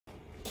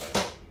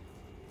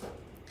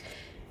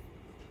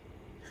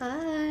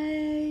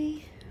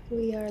Hi,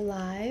 we are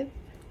live.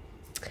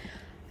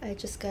 I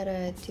just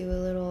gotta do a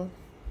little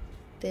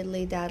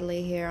diddly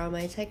daddly here on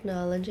my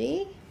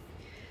technology.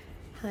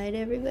 Hi to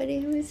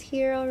everybody who is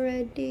here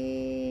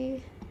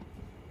already.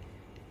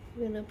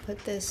 I'm gonna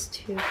put this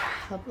to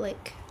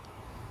public.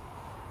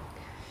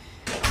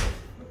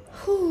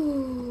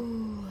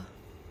 Whew.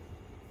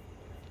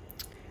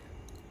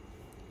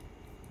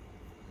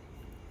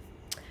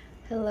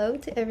 Hello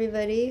to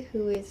everybody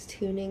who is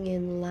tuning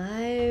in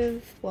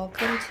live.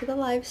 Welcome to the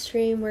live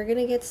stream. We're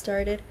gonna get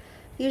started.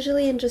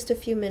 Usually in just a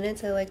few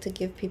minutes. I like to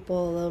give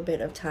people a little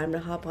bit of time to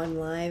hop on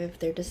live if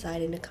they're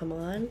deciding to come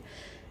on.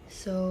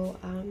 So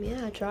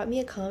yeah, drop me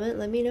a comment.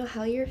 Let me know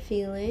how you're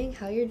feeling,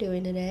 how you're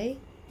doing today.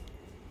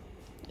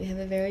 We have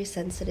a very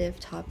sensitive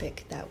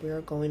topic that we're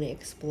going to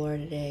explore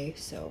today,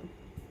 so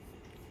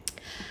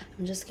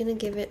I'm just gonna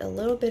give it a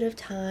little bit of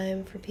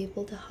time for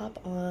people to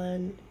hop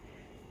on.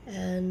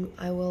 And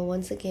I will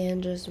once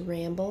again just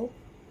ramble.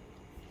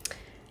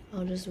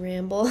 I'll just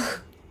ramble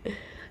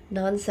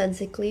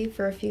nonsensically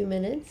for a few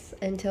minutes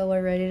until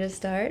we're ready to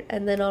start,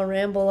 and then I'll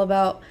ramble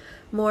about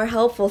more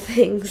helpful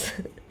things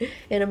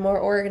in a more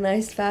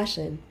organized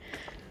fashion.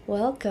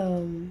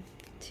 Welcome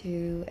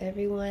to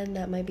everyone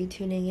that might be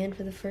tuning in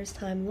for the first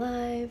time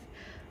live.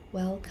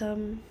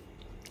 Welcome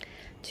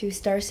to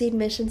Starseed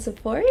Mission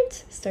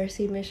Support.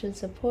 Starseed Mission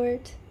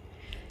Support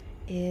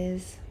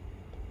is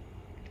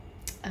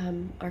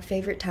our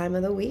favorite time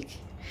of the week.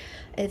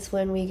 It's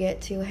when we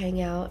get to hang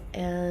out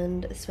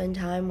and spend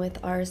time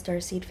with our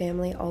Starseed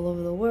family all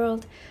over the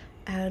world,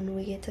 and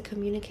we get to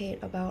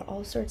communicate about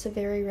all sorts of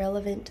very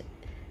relevant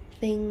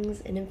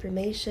things and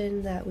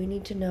information that we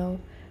need to know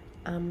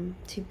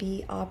to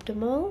be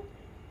optimal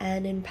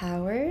and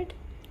empowered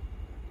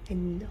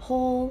and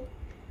whole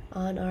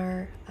on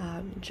our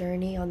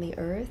journey on the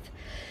earth.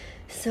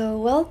 So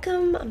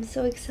welcome. I'm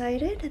so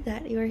excited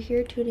that you're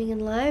here tuning in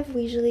live.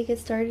 We usually get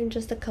started in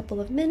just a couple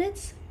of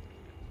minutes.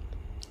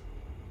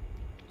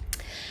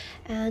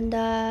 And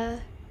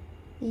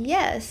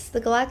yes, the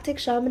Galactic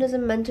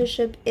Shamanism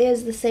Mentorship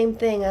is the same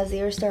thing as the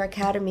Earthstar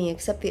Academy,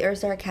 except the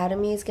Earthstar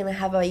Academy is going to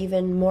have an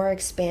even more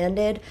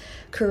expanded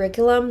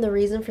curriculum. The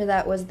reason for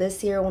that was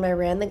this year when I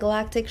ran the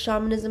Galactic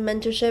Shamanism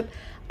Mentorship,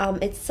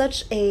 it's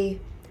such a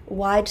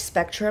wide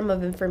spectrum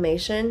of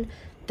information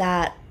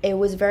that it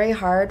was very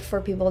hard for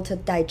people to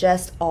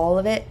digest all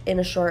of it in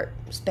a short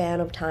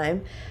span of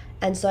time.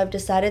 And so I've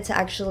decided to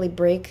actually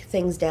break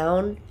things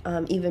down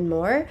even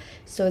more.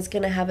 So it's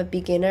going to have a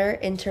beginner,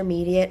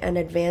 intermediate, and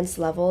advanced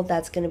level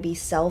that's going to be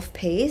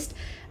self-paced,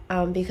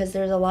 because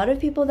there's a lot of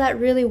people that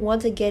really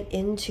want to get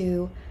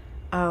into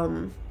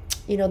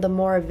the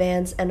more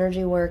advanced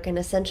energy work and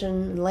ascension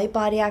and light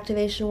body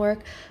activation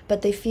work,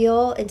 but they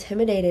feel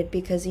intimidated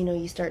because,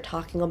 you start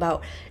talking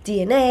about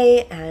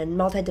DNA and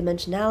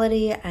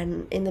multidimensionality,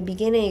 and in the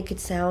beginning it could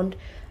sound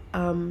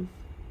kind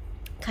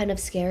of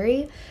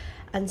scary.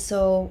 And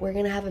so we're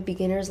going to have a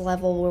beginner's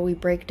level where we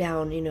break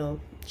down,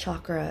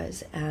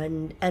 chakras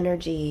and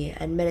energy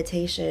and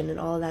meditation and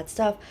all of that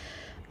stuff.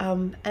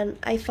 And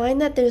I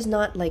find that there's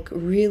not like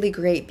really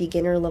great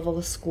beginner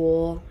level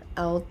school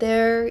out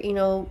there.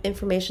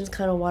 Information's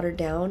kind of watered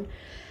down.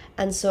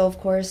 And so, of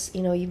course,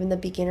 even the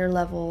beginner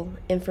level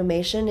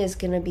information is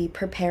going to be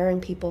preparing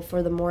people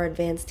for the more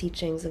advanced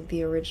teachings of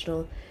the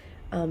original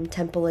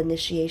temple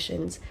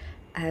initiations.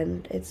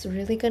 And it's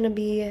really going to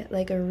be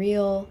like a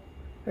real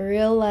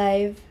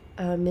live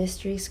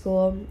mystery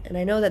school. And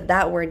I know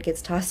that word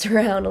gets tossed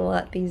around a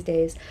lot these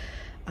days.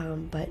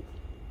 But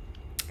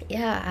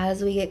yeah,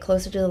 as we get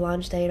closer to the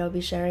launch date, I'll be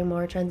sharing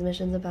more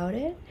transmissions about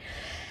it.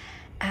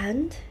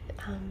 And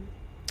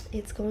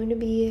it's going to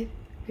be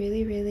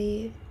really,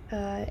 really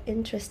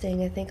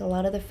interesting. I think a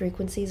lot of the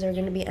frequencies are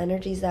going to be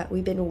energies that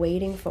we've been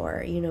waiting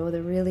for,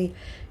 the really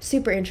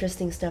super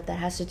interesting stuff that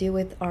has to do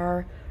with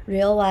our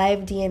real live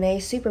DNA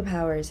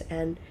superpowers.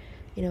 And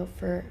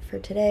for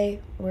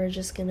today, we're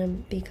just going to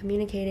be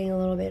communicating a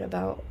little bit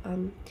about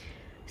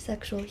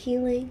sexual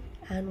healing,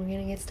 and we're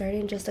going to get started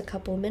in just a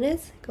couple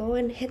minutes. Go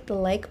and hit the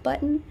like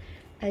button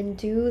and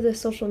do the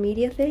social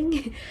media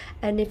thing.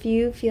 And if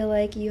you feel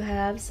like you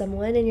have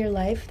someone in your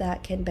life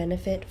that can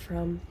benefit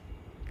from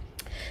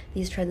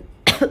these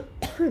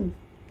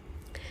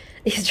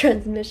these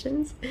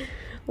transmissions,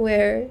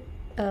 where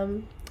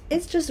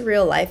it's just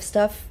real life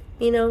stuff,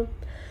 I'm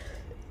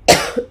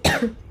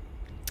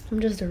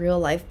just a real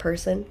life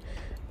person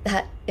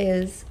that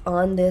is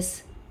on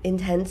this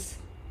intense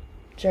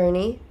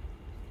journey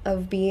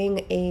of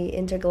being a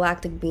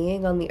intergalactic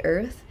being on the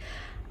earth.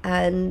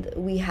 And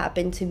we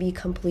happen to be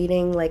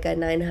completing like a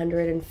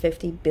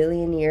 950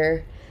 billion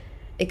year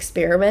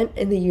experiment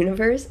in the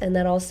universe, and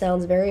that all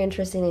sounds very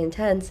interesting and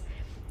intense.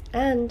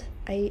 And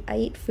I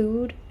eat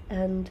food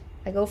and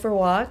I go for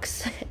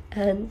walks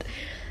and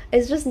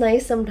it's just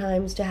nice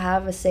sometimes to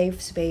have a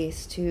safe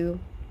space to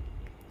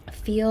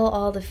feel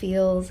all the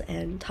feels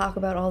and talk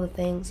about all the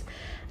things.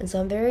 And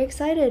so I'm very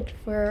excited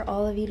for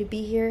all of you to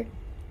be here.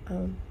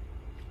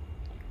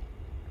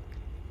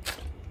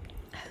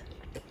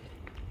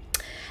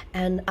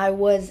 And I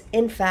was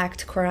in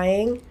fact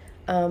crying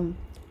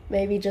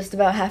maybe just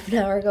about half an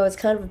hour ago. It's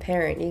kind of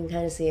apparent. You can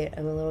kind of see it.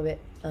 I'm a little bit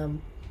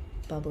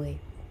bubbly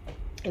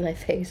in my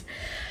face.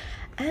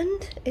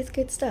 And it's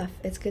good stuff.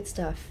 It's good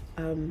stuff.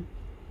 We're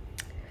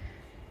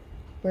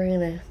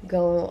gonna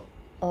go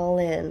all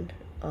in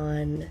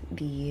on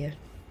the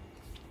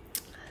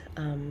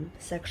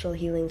sexual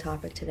healing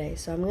topic today.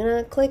 So I'm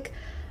gonna click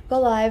go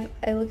live.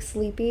 I look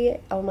sleepy.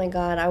 Oh my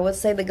god, I would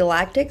say the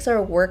galactics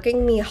are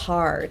working me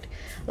hard.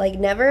 Like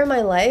never in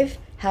my life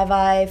have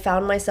I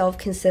found myself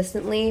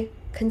consistently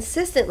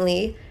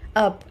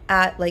up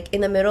at like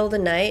in the middle of the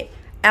night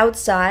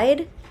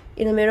outside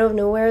in the middle of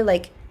nowhere,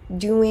 like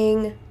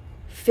doing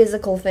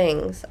physical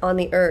things on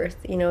the earth.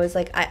 You know, it's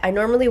like I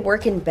normally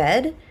work in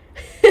bed.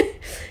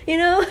 You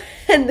know,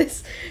 and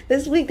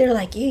this week they're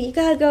like, you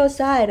gotta go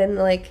outside, and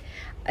like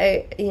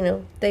they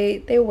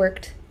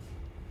worked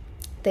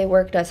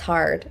us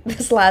hard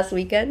this last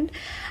weekend,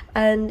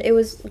 and it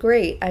was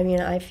great. I mean,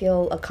 I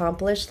feel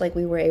accomplished, like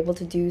we were able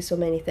to do so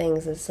many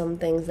things. There's some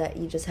things that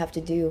you just have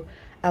to do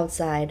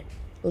outside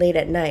late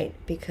at night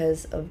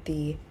because of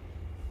the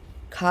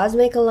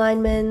cosmic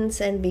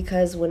alignments, and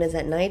because when it's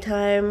at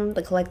nighttime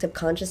the collective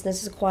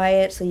consciousness is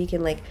quiet, so you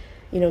can like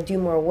do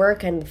more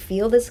work and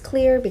feel this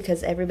clear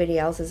because everybody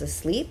else is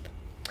asleep.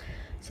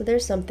 So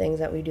there's some things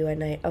that we do at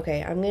night.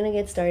 Okay, I'm gonna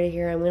get started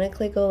here. I'm gonna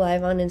click go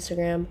live on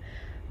Instagram.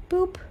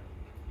 Boop.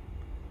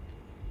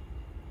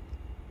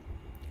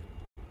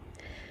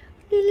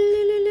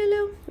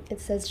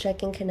 It says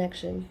checking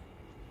connection.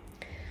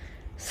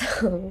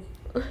 So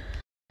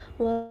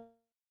well,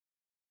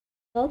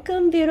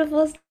 welcome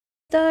beautiful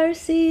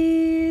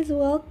starseeds,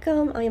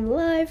 welcome. I am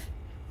live.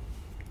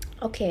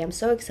 Okay, I'm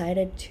so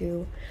excited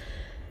to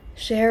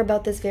share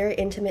about this very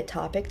intimate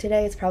topic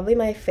today. It's probably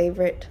my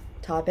favorite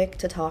topic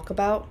to talk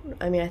about.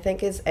 I mean, I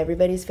think it's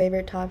everybody's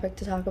favorite topic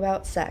to talk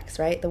about. Sex,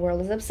 right? The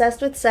world is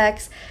obsessed with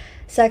sex.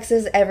 Sex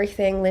is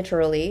everything,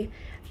 literally.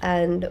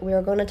 And we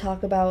are going to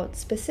talk about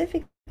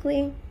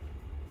specifically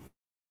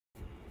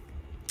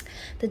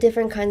the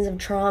different kinds of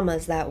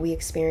traumas that we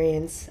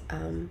experience.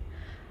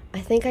 I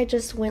think I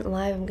just went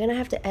live. I'm gonna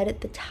have to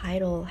edit the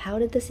title. How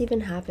did this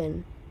even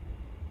happen?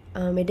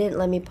 It didn't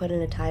let me put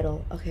in a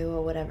title. Okay,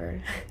 well,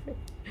 whatever.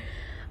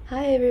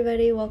 Hi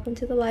everybody, welcome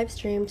to the live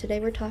stream. Today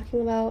we're talking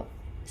about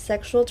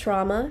sexual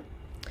trauma.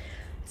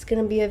 It's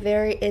going to be a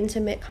very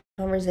intimate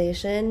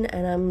conversation,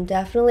 and I'm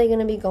definitely going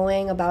to be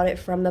going about it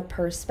from the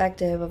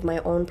perspective of my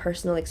own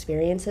personal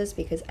experiences,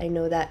 because I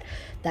know that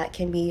that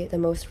can be the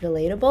most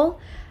relatable.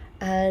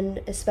 And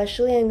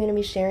especially I'm going to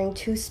be sharing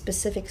two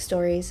specific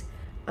stories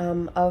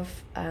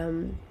of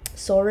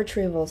soul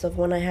retrievals, of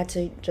when I had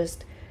to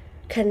just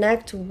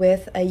connect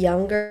with a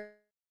younger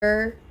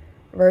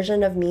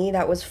version of me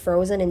that was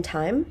frozen in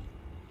time.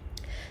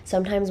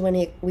 Sometimes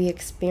when we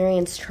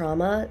experience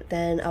trauma,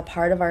 then a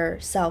part of our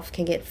self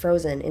can get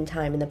frozen in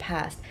time in the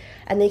past,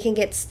 and they can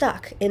get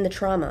stuck in the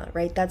trauma,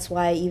 right? That's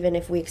why even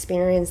if we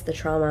experience the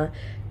trauma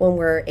when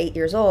we're 8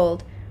 years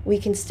old, we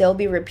can still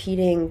be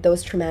repeating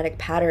those traumatic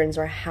patterns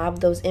or have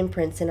those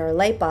imprints in our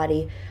light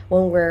body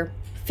when we're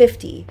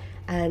 50,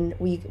 and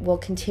we will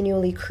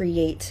continually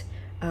create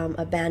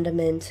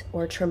abandonment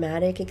or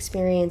traumatic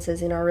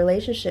experiences in our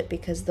relationship,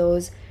 because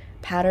those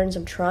patterns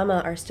of trauma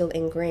are still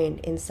ingrained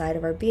inside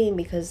of our being,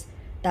 because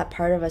that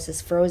part of us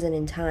is frozen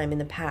in time in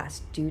the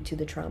past due to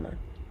the trauma.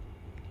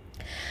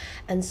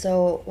 And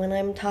so when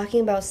I'm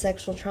talking about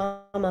sexual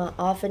trauma,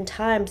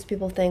 oftentimes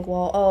people think,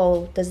 well,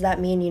 oh, does that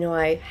mean,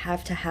 I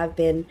have to have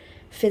been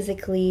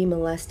physically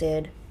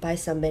molested by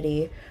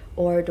somebody,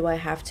 or do I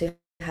have to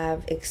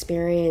have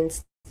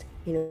experienced,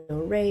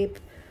 rape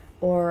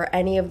or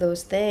any of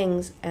those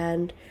things?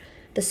 And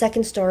the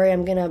second story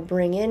I'm going to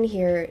bring in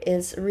here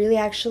is really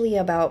actually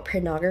about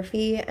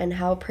pornography, and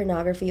how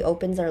pornography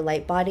opens our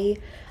light body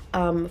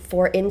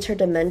for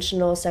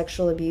interdimensional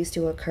sexual abuse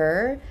to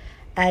occur,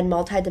 and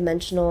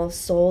multidimensional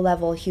soul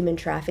level human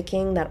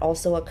trafficking that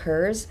also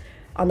occurs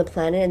on the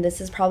planet. And this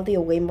is probably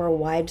a way more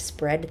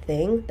widespread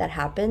thing that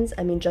happens.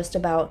 I mean, just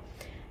about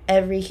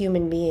every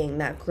human being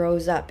that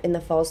grows up in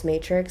the false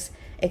matrix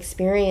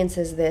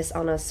experiences this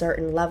on a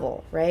certain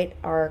level, right?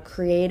 Our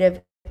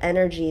creative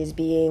energies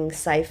being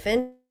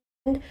siphoned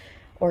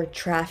or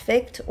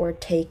trafficked or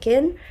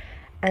taken.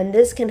 And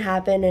this can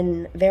happen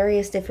in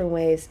various different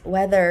ways,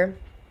 whether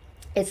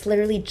it's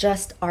literally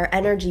just our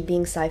energy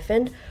being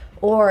siphoned,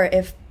 or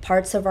if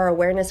parts of our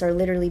awareness are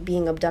literally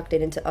being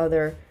abducted into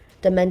other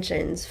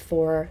dimensions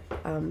for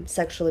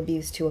sexual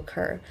abuse to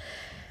occur.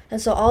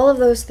 And so all of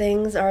those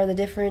things are the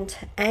different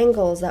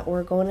angles that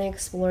we're going to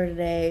explore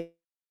today.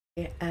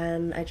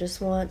 And I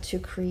just want to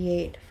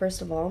create,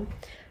 first of all,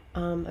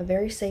 a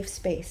very safe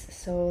space.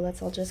 So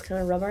let's all just kind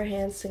of rub our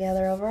hands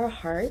together over our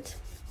heart,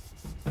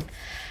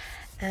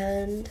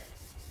 and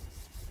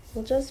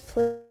we'll just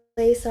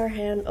place our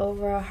hand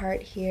over our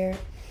heart here.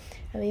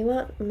 And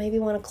you maybe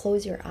want to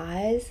close your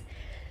eyes.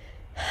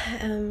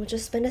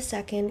 Just spend a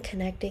second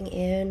connecting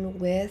in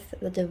with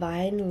the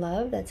divine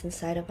love that's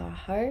inside of our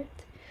heart,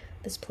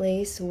 this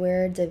place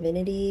where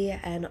divinity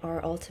and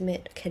our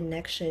ultimate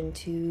connection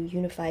to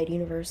unified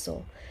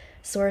universal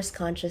source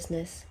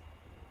consciousness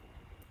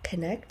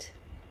connect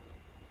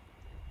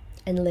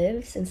and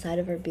lives inside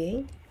of our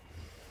being.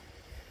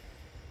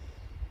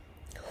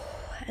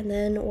 And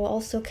then we'll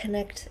also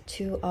connect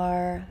to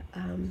our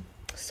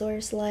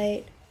source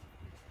light,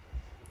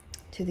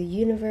 to the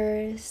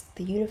universe,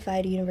 the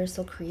unified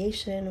universal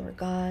creation, or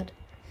God.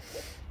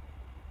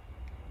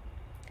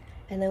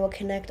 And then we'll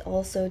connect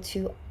also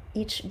to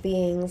each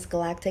being's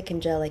galactic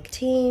angelic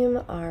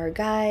team, our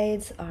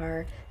guides,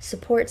 our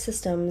support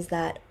systems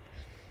that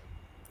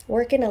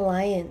work in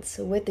alliance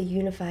with the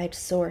unified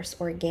source,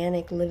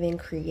 organic living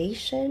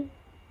creation,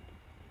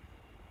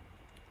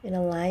 in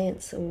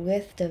alliance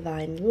with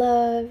divine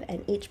love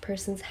and each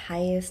person's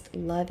highest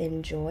love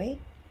and joy.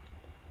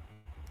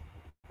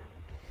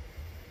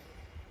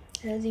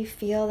 As you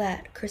feel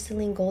that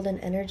crystalline golden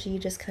energy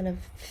just kind of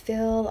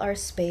fill our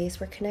space,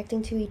 we're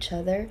connecting to each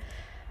other,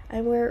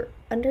 and we're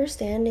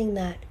understanding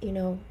that,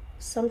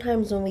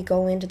 sometimes when we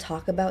go in to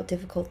talk about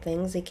difficult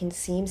things, it can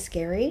seem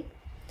scary.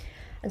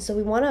 And so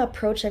we want to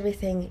approach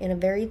everything in a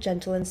very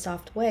gentle and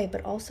soft way,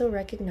 but also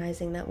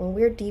recognizing that when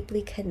we're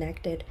deeply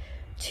connected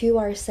to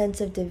our sense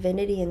of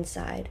divinity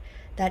inside,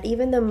 that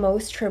even the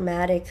most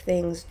traumatic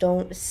things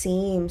don't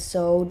seem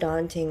so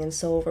daunting and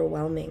so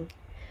overwhelming.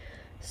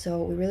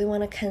 So we really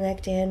want to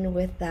connect in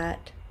with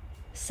that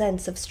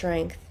sense of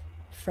strength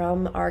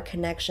from our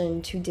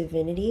connection to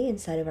divinity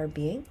inside of our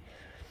being.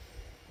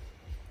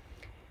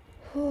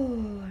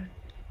 And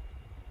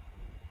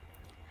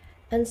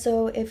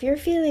so if you're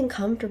feeling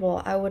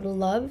comfortable, I would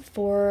love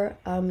for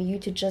you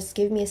to just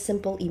give me a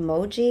simple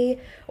emoji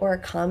or a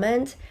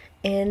comment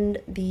in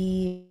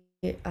the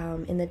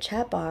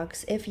chat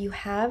box if you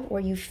have or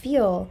you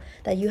feel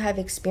that you have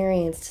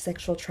experienced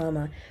sexual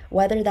trauma,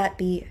 whether that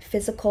be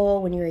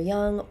physical when you were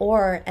young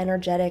or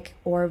energetic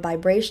or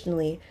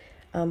vibrationally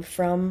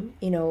from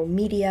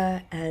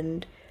media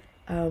and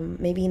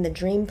maybe in the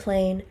dream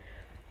plane,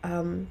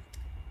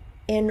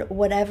 in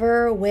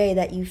whatever way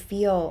that you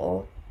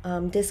feel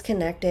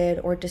disconnected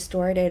or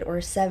distorted or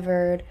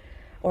severed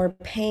or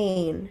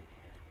pain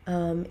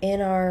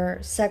in our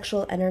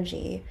sexual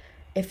energy.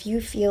 If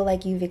you feel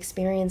like you've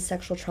experienced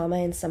sexual trauma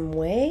in some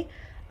way,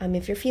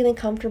 if you're feeling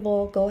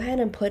comfortable, go ahead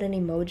and put an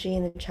emoji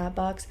in the chat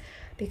box,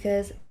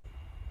 because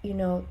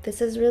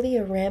this is really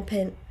a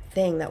rampant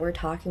thing that we're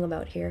talking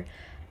about here,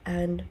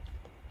 and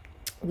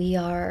we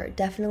are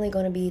definitely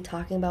going to be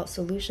talking about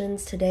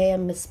solutions today.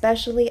 I'm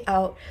especially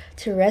out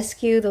to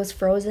rescue those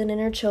frozen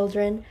inner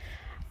children.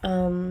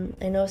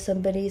 I know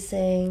somebody's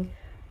saying,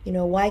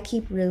 why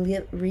keep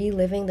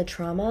reliving the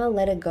trauma?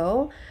 Let it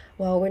go.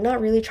 Well, we're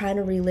not really trying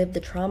to relive the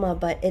trauma,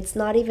 but it's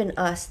not even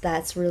us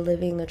that's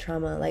reliving the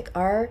trauma. Like,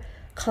 our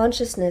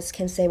consciousness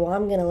can say, well,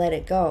 I'm going to let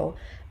it go.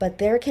 But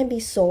there can be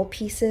soul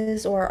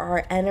pieces or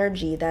our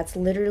energy that's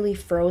literally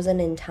frozen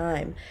in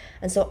time.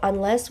 And so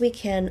unless we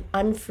can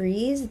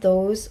unfreeze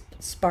those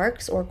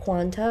sparks or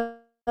quanta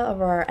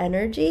of our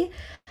energy,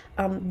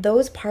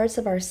 those parts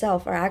of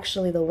ourself are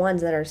actually the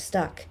ones that are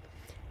stuck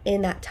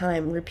in that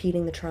time,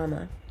 repeating the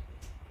trauma.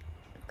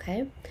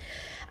 Okay?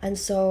 And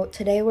so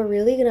today we're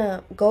really going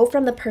to go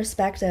from the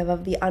perspective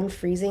of the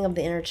unfreezing of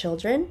the inner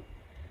children.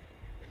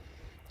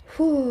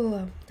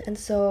 And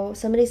so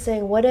somebody's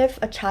saying, what if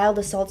a child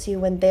assaults you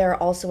when they're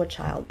also a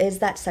child? Is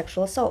that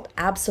sexual assault?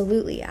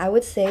 Absolutely. I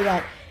would say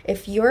that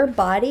if your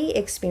body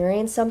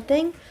experienced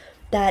something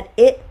that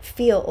it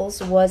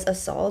feels was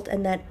assault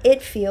and that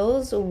it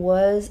feels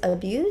was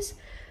abuse.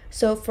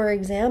 So for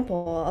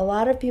example, a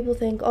lot of people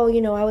think,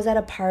 I was at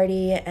a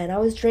party and I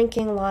was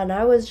drinking a lot and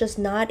I was just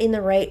not in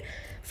the right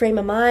frame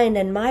of mind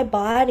and my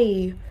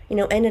body,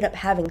 ended up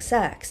having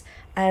sex.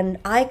 And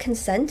I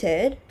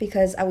consented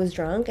because I was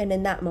drunk, and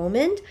in that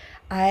moment,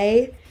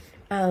 I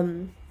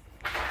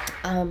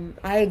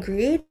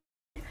agreed.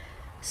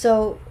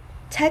 So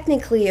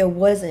technically, it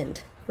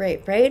wasn't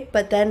rape, right?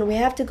 But then we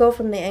have to go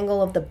from the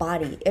angle of the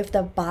body. If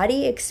the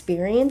body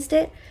experienced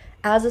it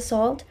as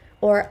assault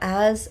or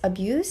as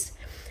abuse,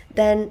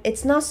 then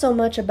it's not so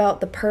much about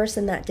the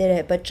person that did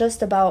it, but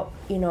just about,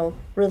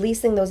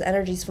 releasing those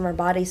energies from our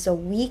body so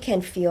we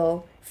can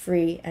feel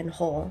free and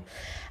whole.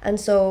 And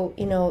so,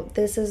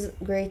 this is a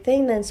great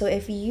thing then. So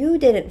if you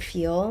didn't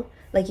feel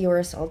like you were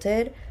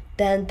assaulted,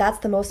 then that's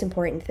the most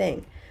important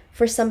thing.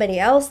 For somebody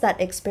else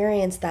that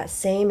experienced that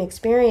same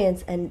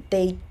experience and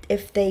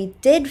if they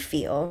did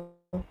feel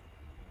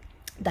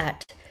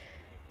that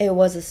it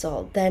was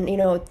assault, then,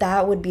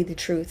 that would be the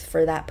truth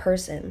for that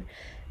person.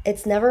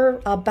 It's never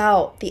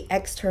about the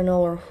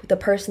external or the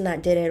person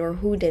that did it or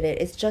who did it.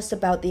 It's just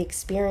about the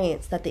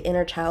experience that the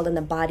inner child and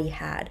the body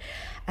had.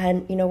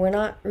 And, we're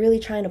not really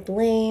trying to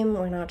blame.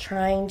 We're not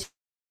trying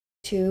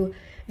to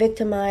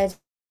victimize.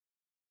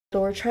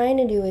 What we're trying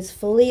to do is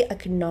fully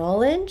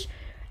acknowledge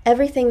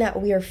everything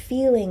that we are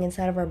feeling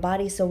inside of our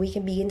body so we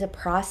can begin to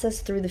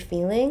process through the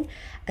feeling,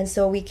 and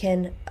so we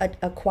can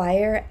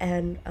acquire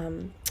and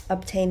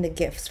obtain the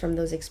gifts from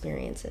those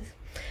experiences.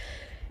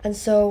 And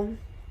so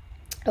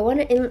I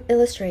want to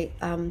illustrate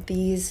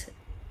these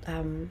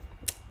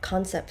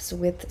concepts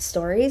with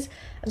stories.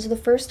 And so the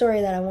first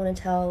story that I want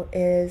to tell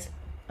is,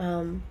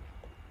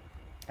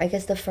 I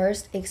guess, the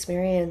first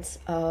experience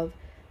of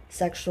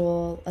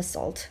sexual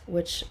assault,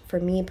 which for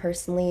me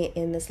personally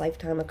in this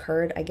lifetime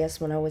occurred, I guess,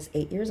 when I was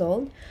 8 years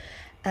old.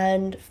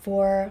 And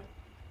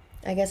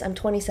I guess I'm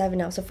 27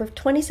 now. So for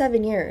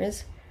 27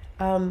 years,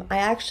 I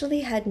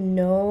actually had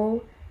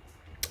no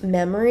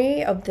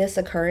memory of this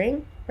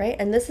occurring, right?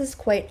 And this is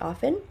quite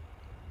often.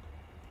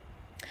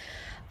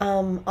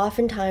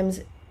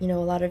 Oftentimes, a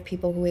lot of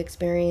people who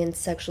experience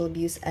sexual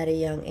abuse at a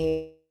young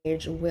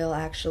age will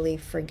actually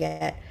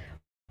forget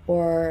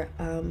or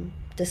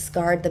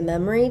discard the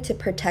memory to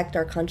protect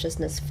our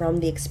consciousness from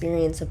the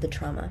experience of the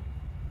trauma.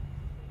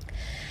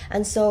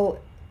 And so,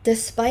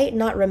 despite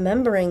not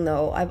remembering,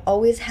 though, I've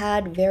always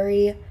had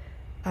very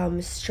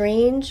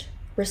strange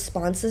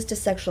responses to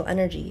sexual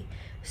energy.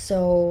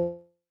 So,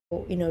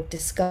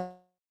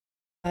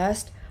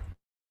 disgust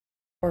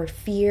or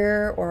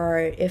fear, or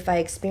if I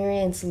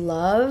experience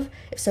love,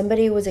 if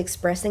somebody was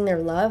expressing their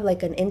love,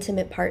 like an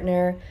intimate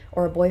partner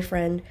or a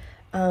boyfriend,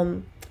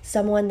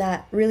 someone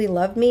that really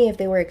loved me, if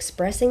they were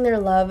expressing their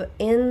love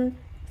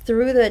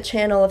through the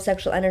channel of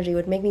sexual energy,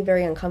 would make me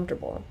very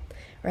uncomfortable,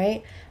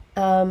 right?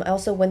 I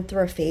also went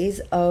through a phase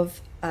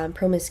of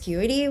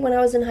promiscuity when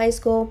I was in high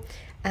school,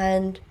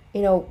 and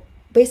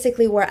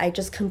basically where I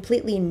just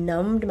completely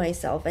numbed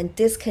myself and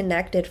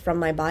disconnected from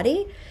my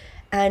body.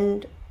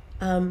 And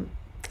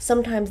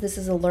sometimes this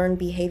is a learned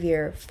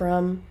behavior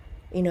from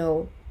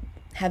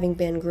having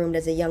been groomed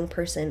as a young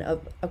person,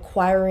 of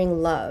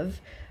acquiring love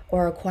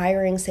or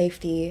acquiring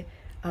safety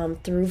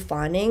through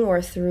fawning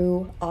or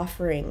through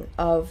offering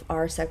of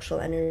our sexual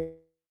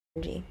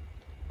energy.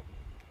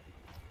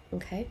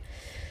 Okay.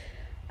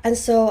 And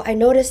so I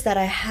noticed that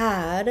I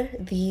had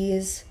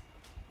these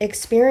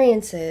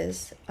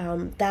experiences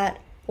that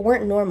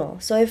weren't normal.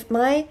 So if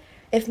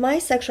my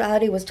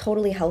sexuality was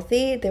totally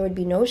healthy, there would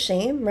be no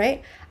shame,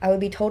 right? I would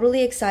be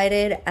totally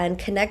excited and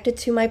connected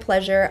to my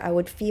pleasure. I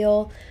would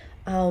feel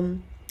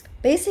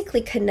basically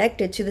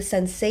connected to the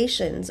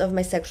sensations of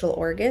my sexual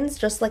organs,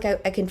 just like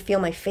I can feel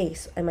my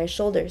face and my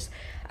shoulders.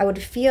 I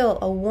would feel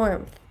a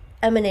warmth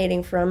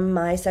emanating from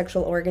my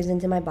sexual organs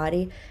into my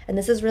body, and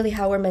this is really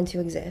how we're meant to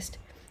exist,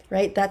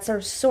 right? That's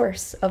our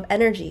source of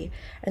energy.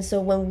 And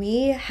so when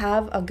we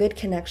have a good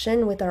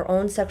connection with our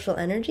own sexual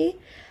energy,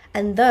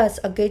 and thus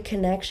a good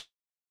connection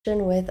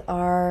with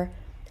our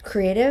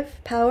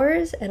creative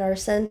powers and our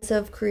sense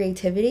of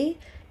creativity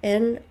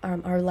in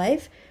our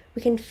life,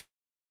 we can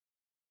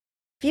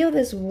feel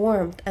this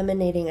warmth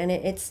emanating. And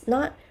it's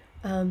not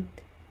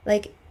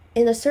like,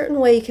 in a certain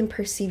way you can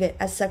perceive it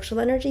as sexual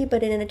energy,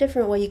 but in a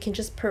different way you can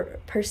just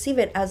perceive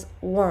it as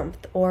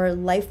warmth or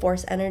life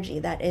force energy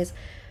that is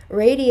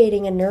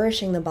radiating and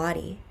nourishing the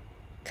body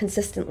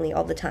consistently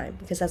all the time,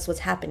 because that's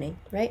what's happening,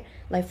 right?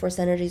 Life force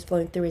energy is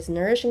flowing through, is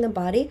nourishing the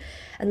body.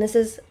 And this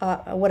is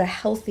what a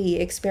healthy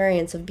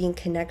experience of being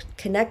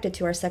connected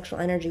to our sexual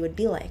energy would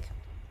be like.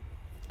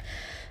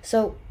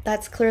 So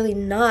that's clearly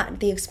not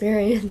the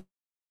experience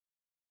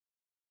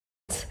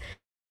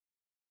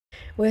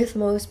with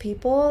most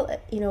people,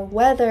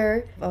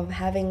 whether of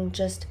having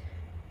just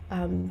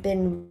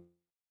been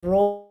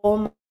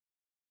role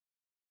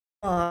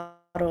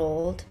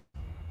modeled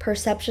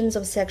perceptions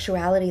of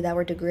sexuality that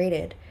were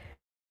degraded,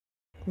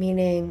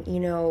 meaning,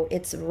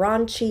 it's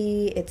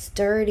raunchy, it's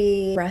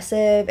dirty,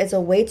 aggressive, it's a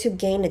way to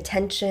gain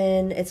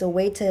attention, it's a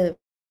way to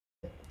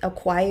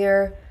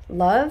acquire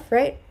love,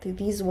 right?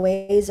 These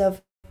ways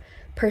of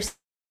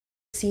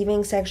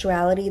perceiving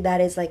sexuality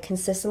that is like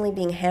consistently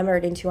being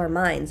hammered into our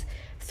minds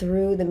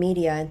through the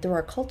media and through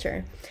our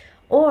culture.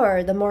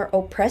 Or the more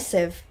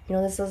oppressive,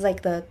 this is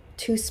like the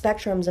two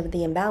spectrums of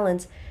the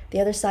imbalance. The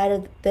other side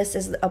of this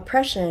is the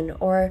oppression,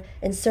 or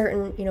in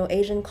certain,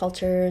 Asian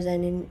cultures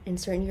and in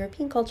certain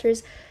European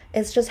cultures,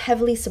 it's just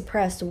heavily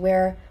suppressed,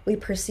 where we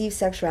perceive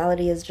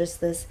sexuality as just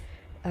this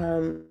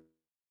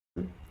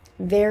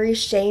very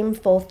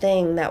shameful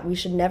thing that we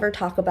should never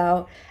talk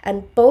about.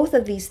 And both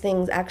of these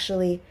things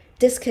actually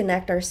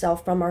disconnect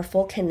ourselves from our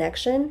full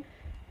connection,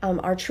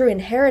 our true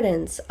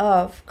inheritance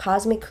of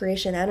cosmic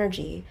creation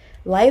energy,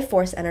 life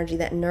force energy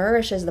that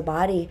nourishes the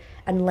body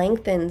and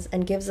lengthens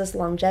and gives us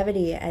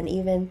longevity and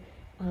even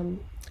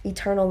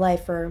eternal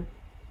life or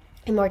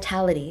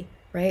immortality,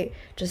 right?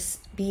 Just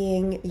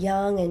being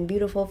young and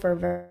beautiful for a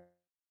very,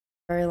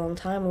 very long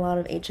time. A lot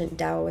of ancient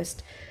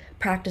Taoist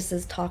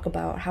practices talk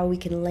about how we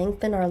can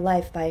lengthen our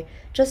life by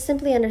just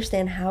simply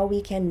understand how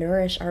we can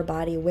nourish our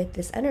body with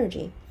this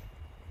energy.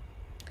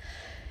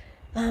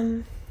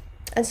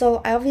 And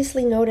so I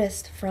obviously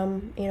noticed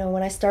from,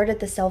 when I started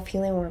the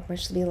self-healing work,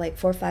 which would be like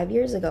 4 or 5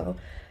 years ago,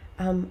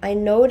 I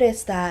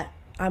noticed that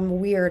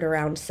I'm weird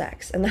around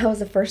sex. And that was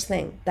the first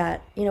thing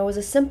that, was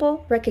a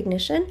simple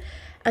recognition.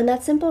 And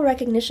that simple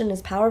recognition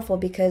is powerful,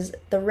 because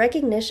the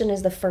recognition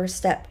is the first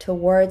step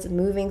towards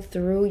moving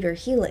through your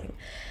healing.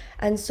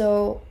 And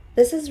so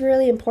this is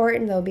really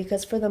important, though,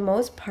 because for the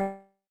most part,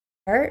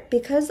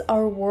 because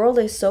our world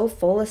is so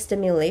full of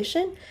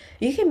stimulation,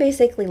 you can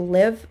basically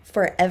live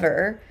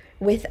forever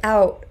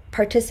without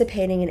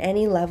participating in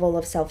any level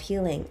of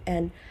self-healing.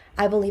 And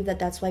I believe that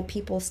that's why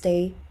people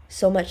stay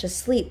so much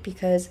asleep,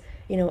 because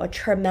a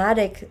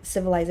traumatic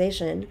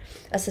civilization,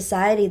 a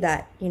society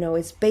that,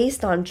 is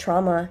based on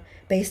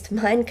trauma-based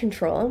mind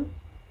control,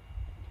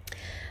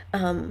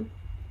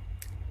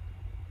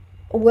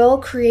 will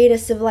create a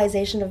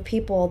civilization of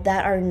people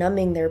that are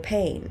numbing their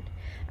pain.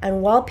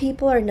 And while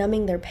people are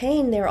numbing their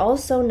pain, they're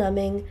also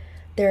numbing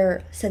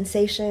their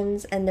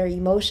sensations and their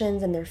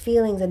emotions and their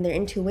feelings and their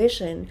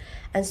intuition.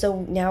 And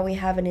so now we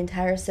have an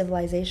entire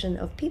civilization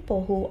of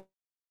people who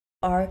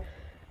are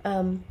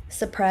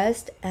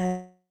suppressed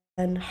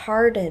and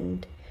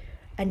hardened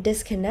and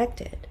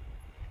disconnected.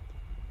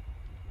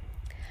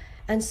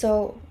 And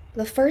so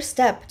the first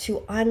step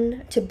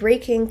to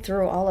breaking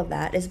through all of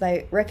that is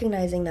by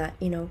recognizing that,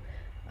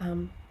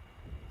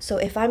 so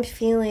if I'm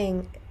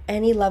feeling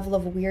any level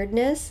of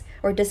weirdness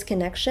or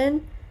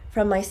disconnection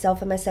from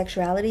myself and my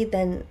sexuality,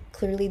 then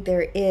clearly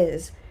there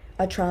is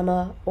a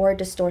trauma or a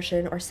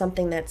distortion or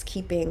something that's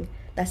keeping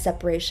that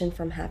separation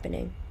from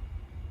happening.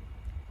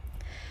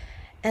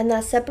 And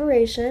that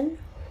separation,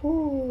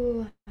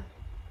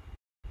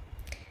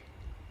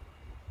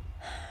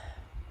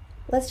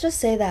 let's just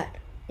say that,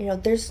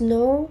 there's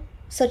no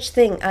such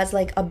thing as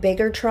like a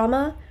bigger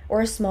trauma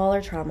or a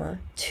smaller trauma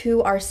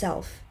to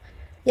ourself.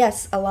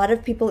 Yes, a lot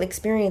of people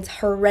experience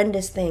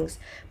horrendous things,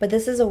 but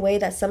this is a way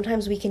that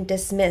sometimes we can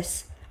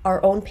dismiss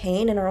our own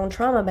pain and our own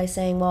trauma by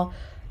saying, well,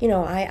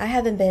 I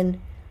haven't been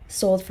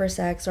sold for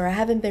sex, or I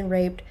haven't been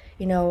raped,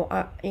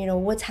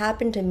 what's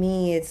happened to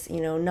me is,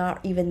 not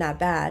even that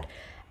bad.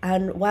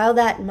 And while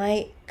that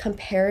might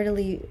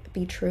comparatively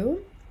be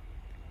true,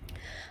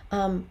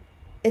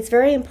 it's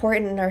very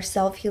important in our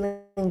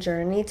self-healing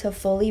journey to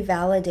fully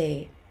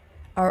validate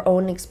our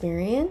own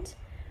experience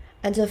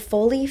and to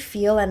fully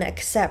feel and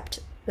accept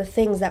the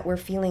things that we're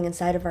feeling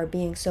inside of our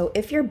being. So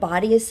if your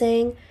body is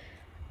saying,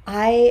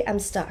 I am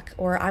stuck,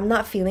 or I'm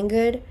not feeling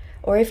good,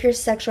 or if your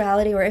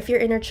sexuality or if your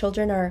inner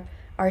children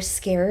are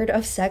scared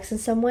of sex in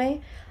some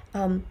way,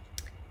 don't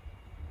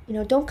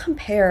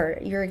compare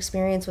your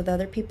experience with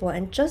other people,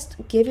 and just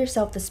give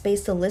yourself the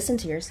space to listen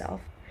to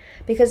yourself.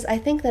 Because I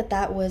think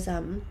that was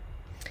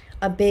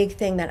a big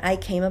thing that I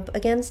came up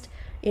against.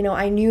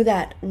 I knew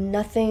that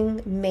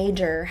nothing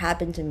major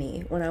happened to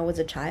me when I was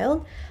a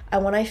child.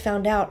 And when I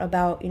found out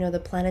about,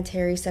 the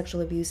planetary sexual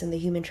abuse and the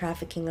human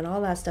trafficking and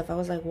all that stuff, I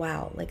was like,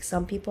 wow, like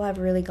some people have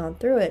really gone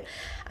through it.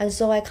 And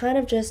so I kind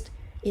of just,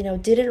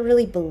 didn't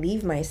really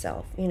believe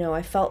myself.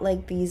 I felt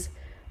like these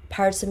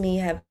parts of me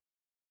have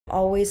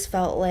always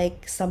felt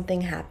like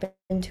something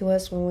happened to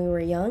us when we were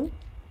young.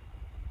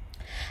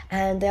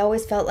 And they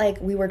always felt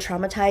like we were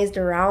traumatized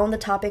around the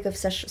topic of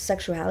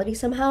sexuality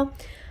somehow.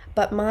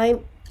 But my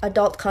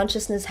adult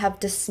consciousness have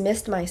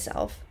dismissed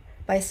myself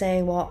by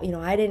saying, well,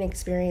 I didn't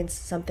experience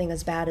something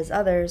as bad as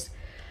others.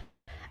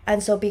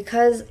 And so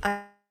because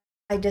I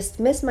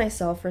dismissed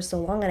myself for so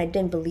long and I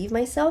didn't believe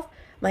myself,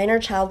 my inner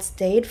child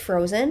stayed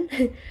frozen.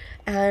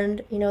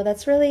 And,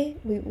 that's really,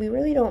 we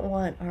really don't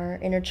want our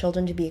inner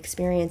children to be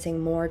experiencing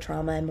more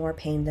trauma and more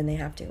pain than they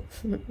have to.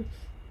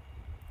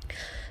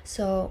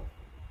 So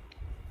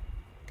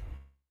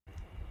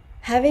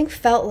having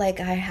felt like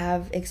I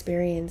have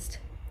experienced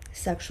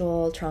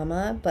sexual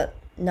trauma, but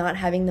not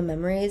having the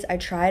memories, I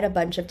tried a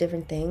bunch of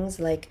different things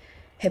like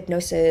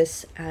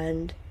hypnosis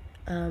and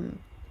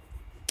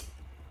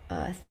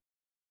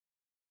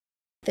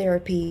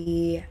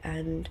therapy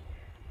and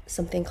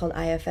something called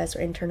IFS,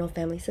 or internal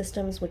family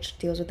systems, which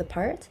deals with the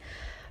parts.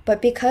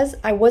 But because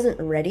I wasn't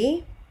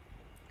ready,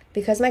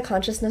 because my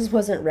consciousness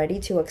wasn't ready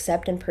to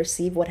accept and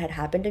perceive what had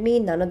happened to me,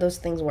 none of those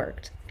things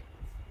worked.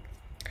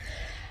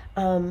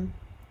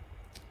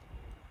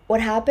 What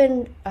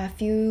happened a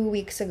few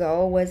weeks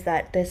ago was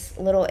that this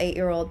little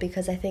 8-year-old,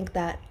 because I think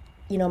that,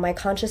 my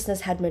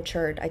consciousness had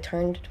matured. I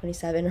turned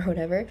 27 or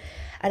whatever.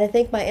 And I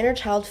think my inner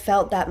child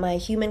felt that my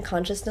human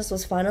consciousness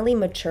was finally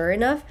mature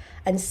enough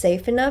and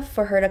safe enough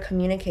for her to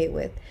communicate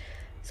with.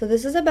 So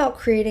this is about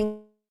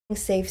creating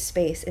safe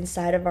space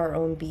inside of our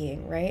own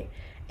being, right?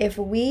 If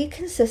we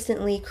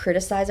consistently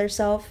criticize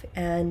ourselves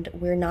and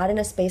we're not in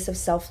a space of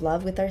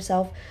self-love with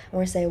ourselves, and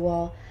we're saying,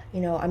 well,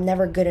 I'm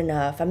never good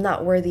enough, I'm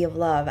not worthy of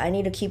love, I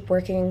need to keep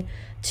working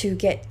to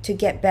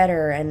get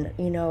better, and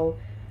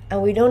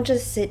and we don't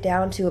just sit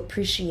down to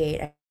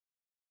appreciate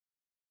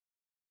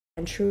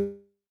and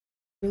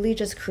truly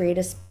just create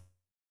a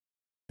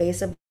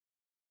space of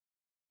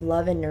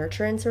love and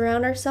nurturance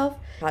around ourselves,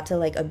 not to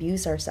like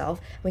abuse ourselves.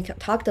 We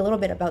talked a little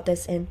bit about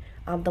this in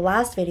the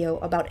last video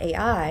about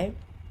AI,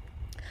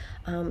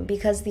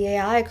 because the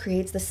AI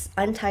creates this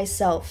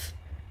anti-self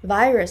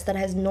virus that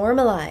has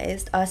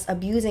normalized us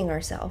abusing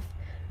ourselves,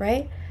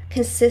 right?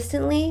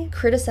 Consistently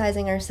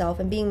criticizing ourselves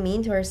and being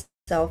mean to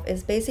ourselves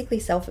is basically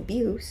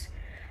self-abuse.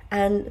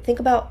 And think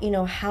about,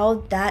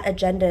 how that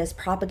agenda is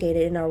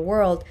propagated in our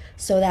world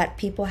so that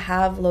people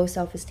have low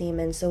self-esteem,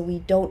 and so we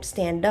don't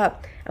stand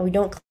up and we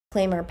don't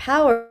claim our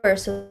power,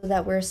 so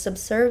that we're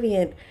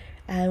subservient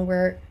and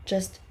we're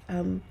just,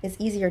 it's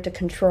easier to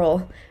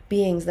control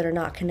beings that are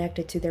not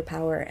connected to their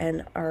power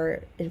and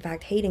are in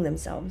fact hating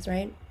themselves,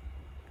 right?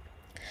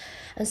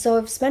 And so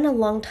I've spent a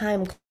long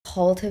time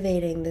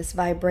cultivating this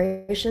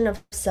vibration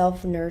of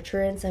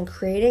self-nurturance and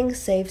creating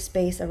safe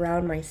space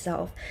around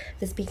myself.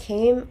 This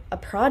became a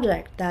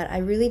project that I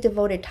really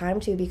devoted time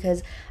to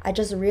because I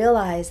just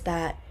realized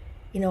that,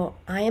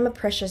 I am a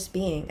precious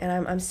being.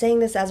 And I'm saying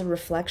this as a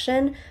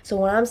reflection. So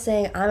when I'm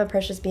saying I'm a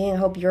precious being, I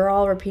hope you're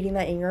all repeating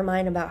that in your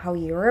mind about how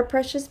you're a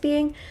precious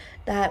being,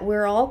 that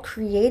we're all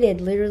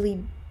created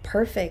literally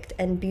perfect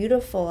and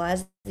beautiful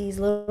as these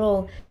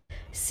little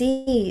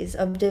seeds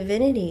of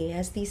divinity,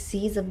 as these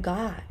seeds of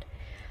God.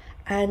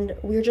 And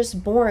we're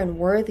just born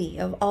worthy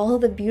of all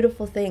the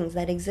beautiful things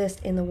that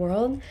exist in the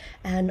world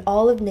and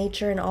all of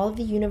nature and all of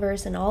the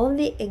universe and all of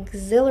the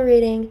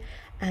exhilarating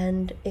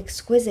and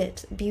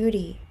exquisite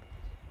beauty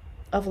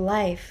of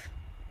life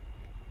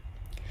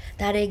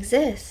that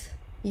exists.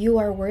 You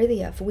are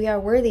worthy of, we are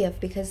worthy of,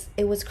 because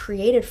it was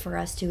created for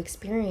us to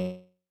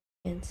experience.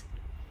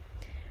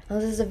 Now,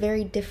 this is a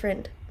very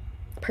different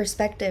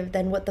perspective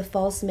than what the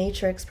false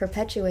matrix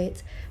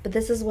perpetuates, but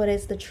this is what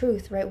is the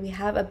truth, right? We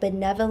have a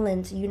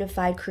benevolent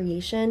unified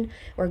creation,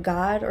 or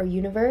God, or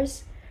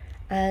universe,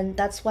 and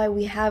that's why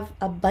we have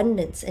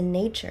abundance in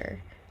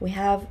nature. We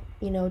have,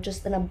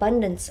 just an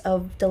abundance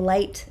of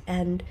delight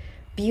and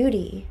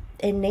beauty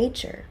in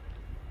nature.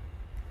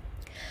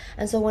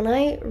 And so when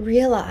I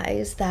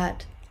realize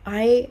that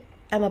I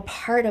am a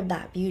part of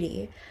that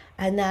beauty,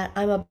 and that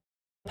I'm a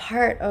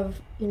part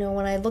of,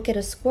 when I look at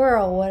a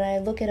squirrel, when I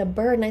look at a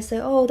bird and I say,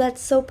 oh, that's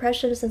so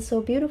precious and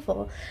so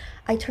beautiful,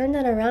 I turned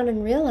that around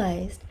and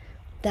realized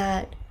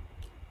that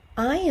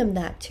I am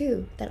that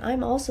too, that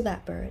I'm also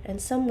that bird. And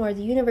somewhere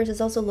the universe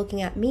is also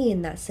looking at me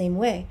in that same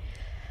way.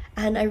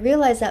 And I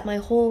realized that my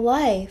whole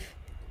life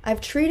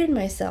I've treated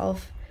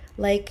myself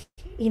like,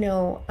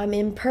 I'm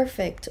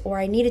imperfect, or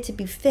I needed to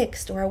be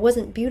fixed, or I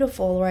wasn't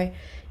beautiful, or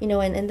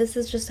and this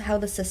is just how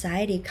the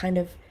society kind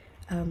of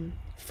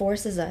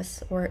forces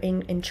us, or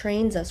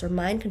entrains us, or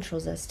mind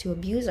controls us to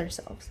abuse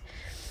ourselves.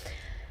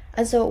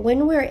 And so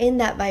when we're in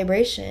that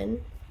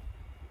vibration,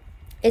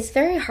 it's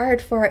very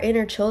hard for our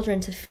inner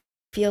children to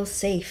feel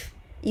safe,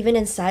 even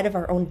inside of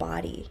our own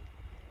body.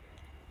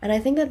 And I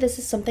think that this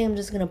is something I'm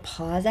just going to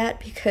pause at,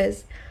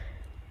 because,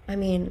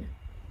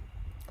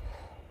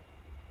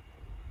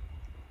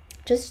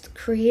 just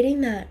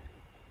creating that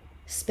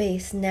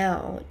space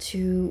now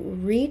to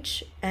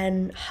reach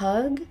and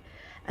hug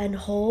and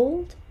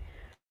hold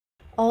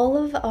all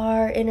of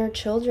our inner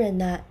children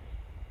that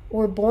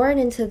were born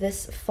into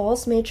this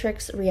false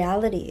matrix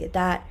reality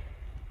that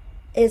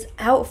is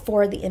out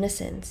for the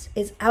innocents,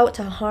 is out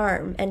to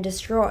harm and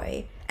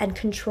destroy and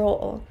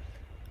control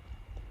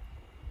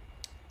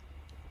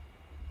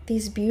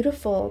these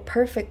beautiful,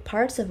 perfect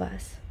parts of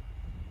us.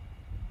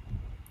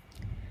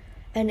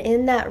 And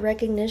in that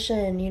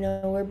recognition,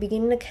 we're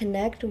beginning to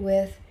connect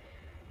with,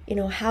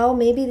 how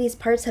maybe these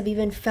parts have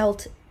even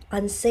felt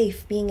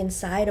unsafe being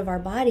inside of our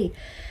body.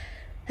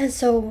 And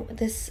so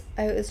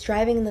I was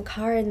driving in the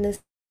car, and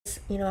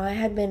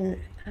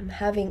I'm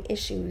having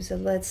issues,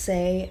 let's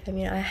say. I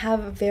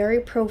have a very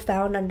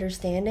profound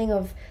understanding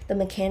of the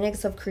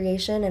mechanics of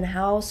creation and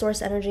how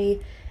source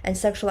energy and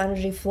sexual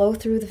energy flow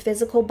through the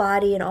physical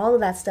body and all of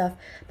that stuff.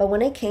 But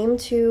when it came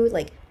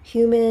to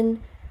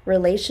human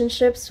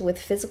relationships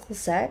with physical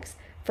sex,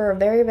 for a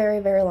very, very,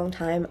 very long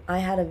time, I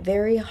had a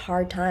very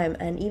hard time.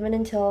 And even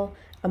until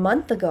a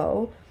month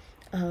ago,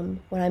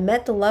 when I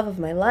met the love of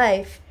my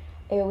life,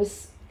 it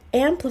was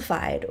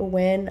amplified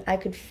when I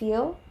could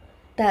feel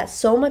that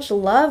so much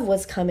love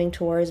was coming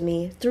towards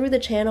me through the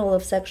channel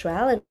of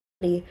sexuality.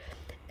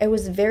 It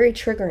was very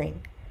triggering,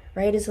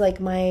 right? It's like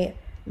my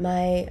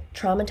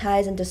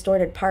traumatized and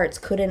distorted parts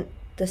couldn't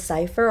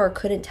decipher or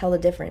couldn't tell the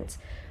difference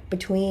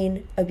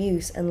between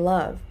abuse and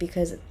love,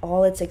 because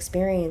all it's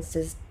experienced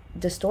is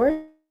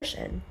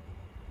distortion.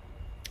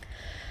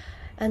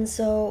 And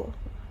so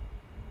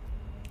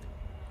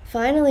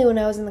finally, when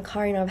I was in the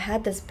car, I've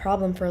had this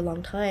problem for a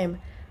long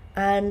time,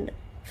 and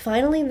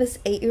finally this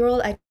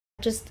 8-year-old, I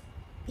just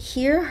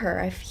hear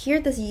her. I hear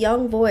this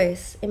young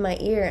voice in my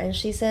ear, and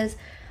she says,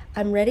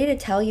 I'm ready to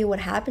tell you what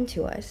happened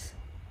to us.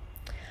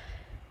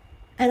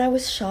 And I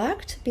was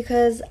shocked,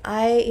 because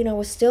I,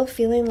 was still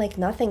feeling like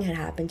nothing had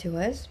happened to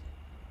us.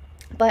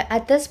 But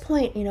at this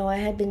point, I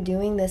had been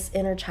doing this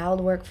inner child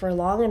work for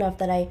long enough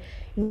that I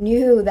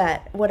knew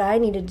that what I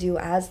needed to do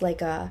as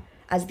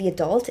the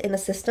adult in the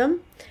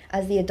system,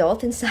 as the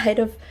adult inside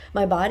of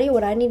my body,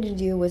 what I needed to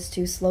do was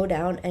to slow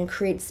down and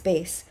create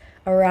space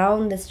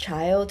around this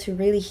child to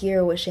really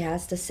hear what she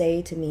has to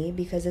say to me,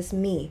 because it's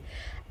me.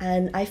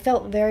 And I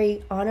felt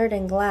very honored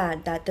and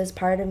glad that this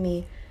part of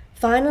me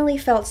finally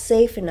felt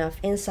safe enough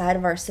inside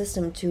of our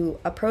system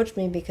to approach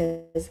me,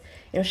 because,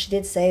 she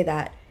did say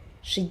that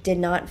she did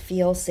not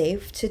feel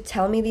safe to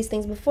tell me these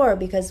things before,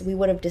 because we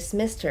would have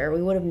dismissed her.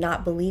 We would have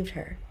not believed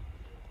her.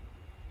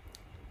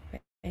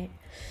 Right?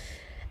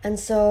 And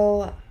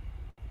so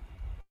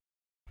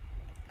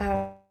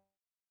what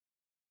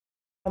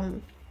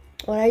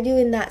I do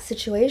in that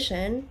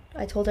situation,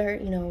 I told her,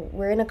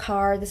 we're in a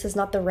car. This is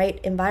not the right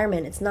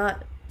environment. It's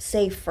not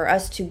safe for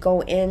us to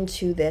go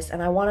into this,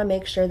 and I want to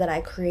make sure that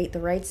I create the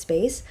right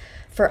space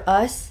for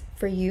us,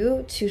 for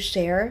you to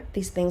share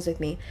these things with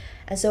me.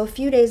 And so a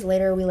few days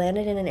later, we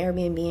landed in an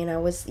Airbnb, and I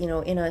was,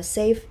 in a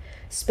safe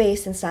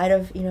space inside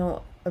of,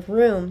 a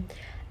room,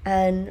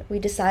 and we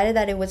decided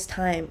that it was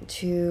time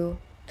to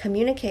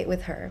communicate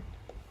with her.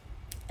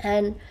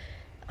 And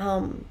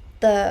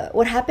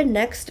what happened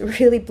next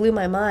really blew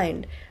my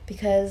mind,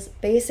 because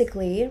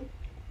basically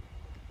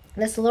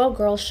this little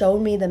girl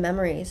showed me the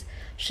memories.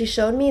 She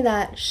showed me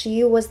that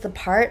she was the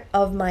part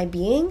of my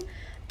being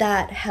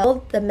that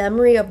held the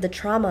memory of the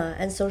trauma,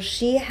 and so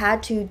she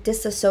had to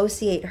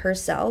disassociate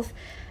herself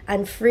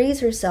and freeze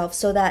herself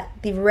so that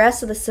the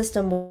rest of the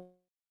system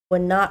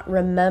would not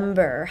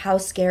remember how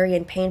scary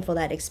and painful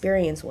that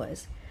experience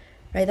was.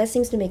 Right? That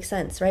seems to make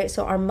sense, right?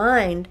 So our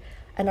mind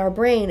and our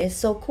brain is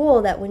so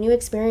cool that when you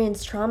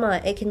experience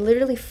trauma, it can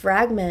literally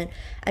fragment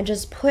and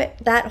just put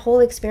that whole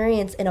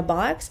experience in a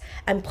box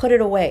and put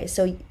it away.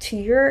 So to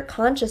your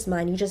conscious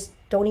mind, you just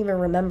don't even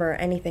remember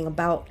anything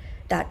about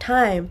that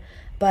time.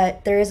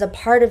 But there is a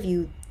part of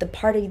you, the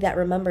part of you that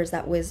remembers,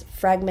 that was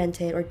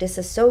fragmented or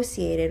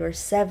disassociated or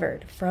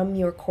severed from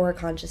your core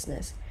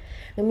consciousness.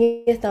 Give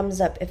me a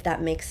thumbs up if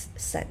that makes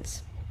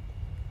sense.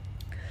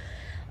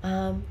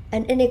 And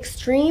in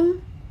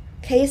extreme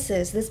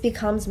cases, this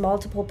becomes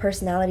multiple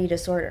personality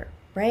disorder,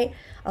 right?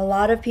 A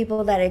lot of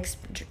people that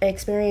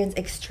experience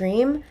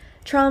extreme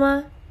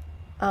trauma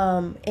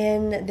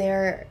in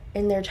their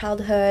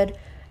childhood,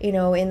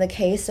 in the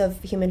case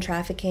of human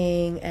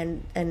trafficking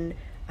and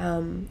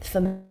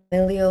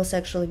familial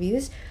sexual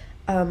abuse,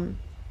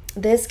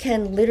 this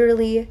can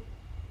literally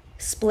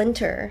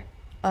splinter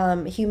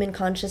human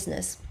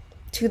consciousness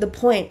to the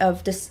point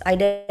of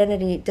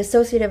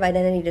dissociative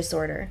identity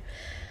disorder.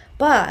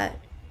 But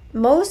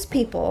most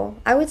people,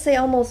 I would say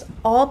almost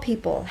all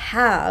people,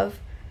 have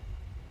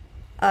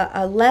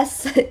a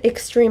less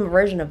extreme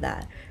version of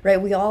that,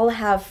 right? We all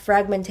have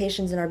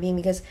fragmentations in our being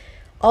because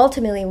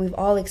ultimately we've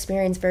all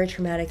experienced very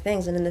traumatic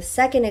things. And in the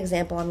second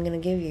example I'm going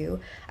to give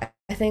you,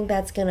 I think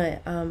that's going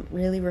to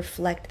really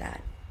reflect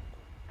that.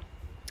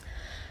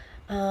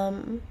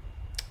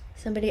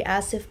 Somebody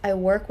asked if I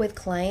work with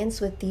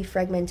clients with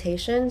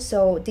defragmentation.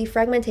 So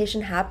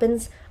defragmentation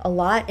happens a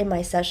lot in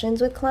my sessions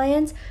with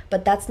clients,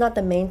 but that's not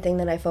the main thing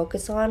that I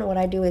focus on. What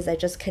I do is I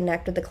just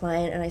connect with the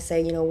client and I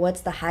say,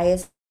 what's the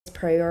highest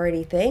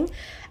priority thing?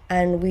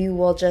 And we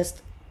will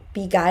just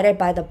be guided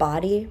by the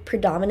body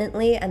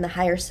predominantly, and the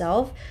higher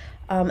self,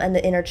 and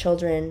the inner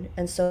children.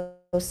 And so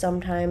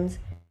oftentimes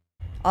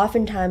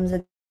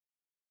the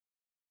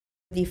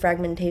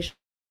defragmentation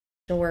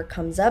work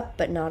comes up,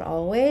 but not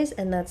always,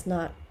 and that's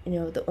not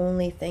the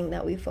only thing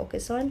that we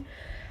focus on.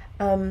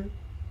 I'm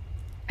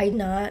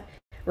not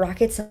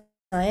rocket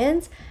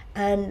science,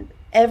 and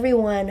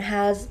everyone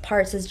has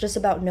parts. It's just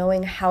about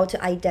knowing how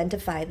to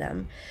identify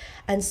them.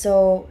 And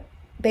so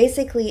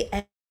basically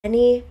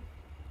any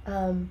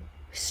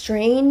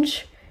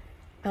strange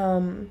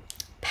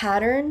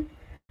pattern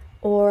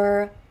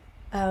or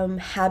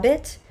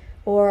habit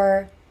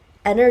or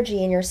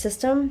energy in your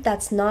system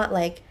that's not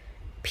like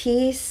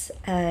peace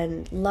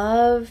and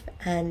love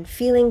and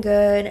feeling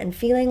good and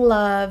feeling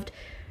loved,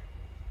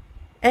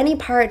 any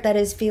part that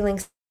is feeling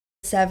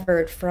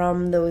severed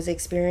from those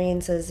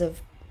experiences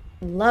of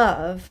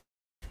love,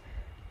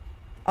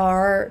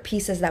 are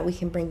pieces that we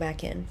can bring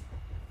back in.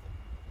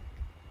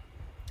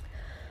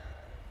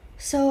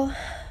 So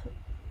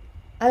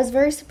I was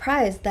very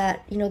surprised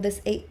that this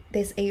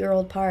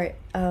 8-year-old part,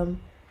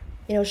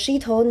 she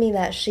told me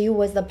that she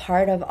was the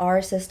part of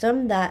our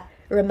system that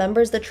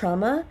remembers the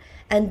trauma,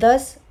 and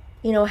thus,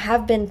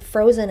 have been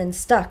frozen and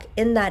stuck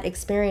in that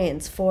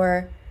experience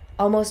for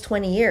almost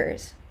 20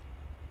 years.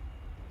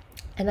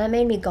 And that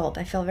made me gulp.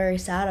 I felt very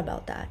sad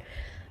about that.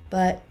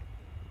 But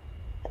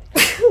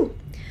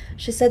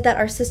she said that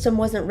our system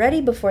wasn't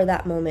ready before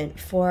that moment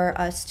for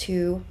us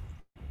to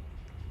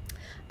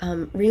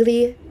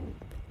really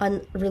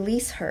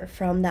release her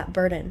from that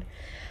burden.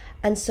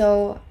 And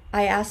so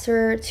I asked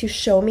her to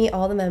show me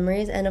all the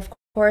memories, and of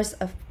course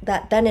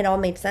then it all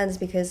made sense,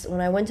 because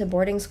when I went to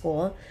boarding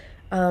school,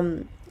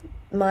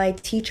 my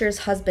teacher's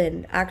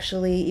husband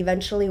actually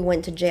eventually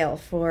went to jail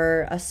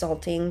for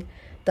assaulting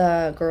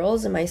the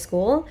girls in my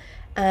school,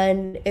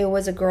 and it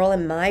was a girl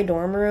in my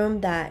dorm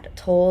room that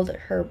told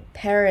her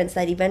parents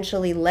that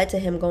eventually led to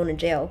him going to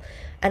jail.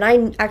 And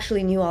I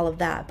actually knew all of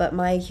that, but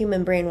my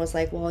human brain was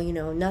like, well,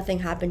 nothing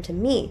happened to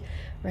me,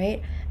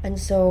 right? And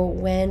so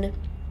when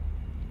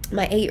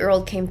my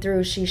 8-year-old came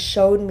through, she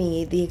showed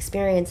me the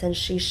experience, and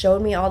she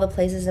showed me all the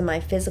places in my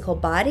physical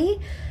body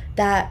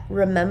that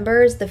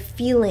remembers the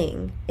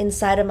feeling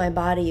inside of my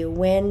body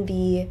when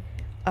the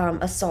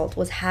assault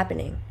was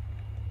happening.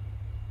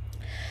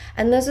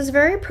 And this is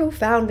very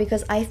profound,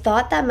 because I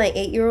thought that my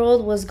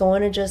 8-year-old was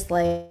going to just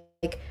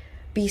like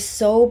be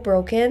so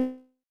broken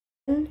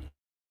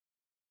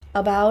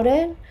about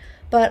it.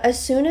 But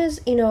as soon as,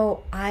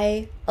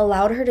 I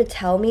allowed her to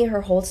tell me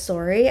her whole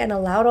story and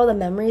allowed all the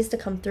memories to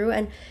come through,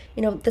 and,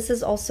 this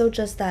is also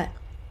just that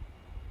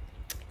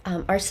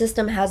our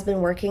system has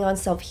been working on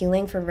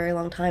self-healing for a very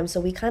long time, so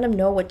we kind of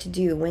know what to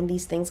do when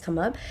these things come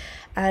up.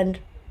 And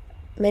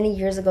many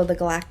years ago, the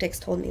Galactics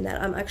told me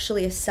that I'm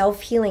actually a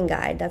self-healing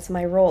guide. That's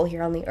my role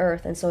here on the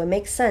earth. And so it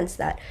makes sense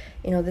that,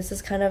 this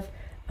is kind of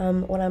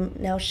what I'm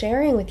now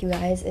sharing with you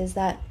guys, is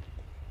that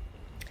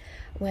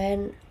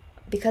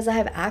because I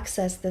have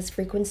accessed this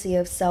frequency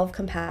of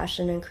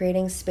self-compassion and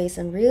creating space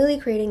and really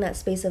creating that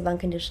space of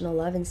unconditional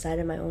love inside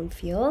of my own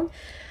field,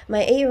 my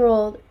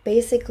 8-year-old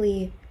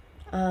basically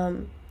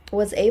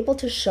was able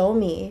to show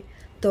me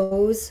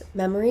those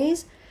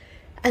memories.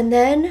 And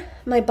then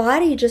my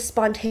body just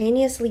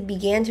spontaneously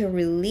began to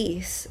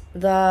release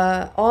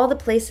all the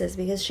places,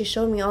 because she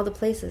showed me all the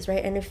places,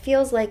 right? And it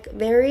feels like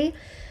very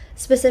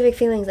specific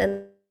feelings,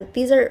 and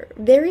these are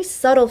very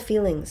subtle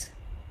feelings,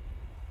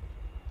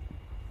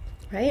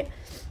 right?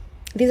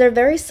 These are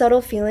very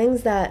subtle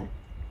feelings and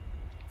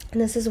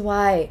this is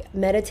why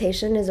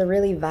meditation is a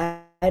really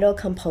vital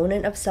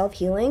component of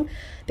self-healing,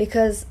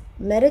 because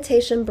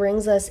meditation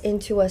brings us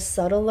into a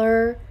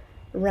subtler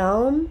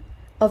realm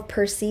of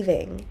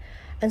perceiving.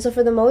 And so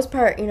for the most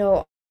part,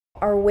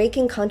 our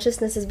waking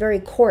consciousness is very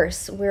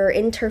coarse. We're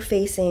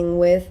interfacing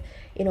with,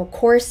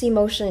 coarse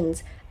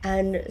emotions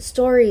and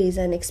stories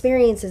and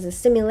experiences and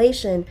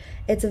stimulation.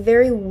 It's a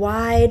very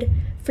wide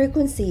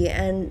frequency.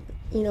 And,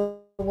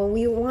 when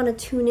we want to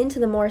tune into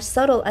the more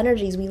subtle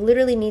energies, we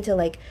literally need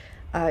to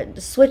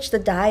switch the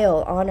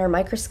dial on our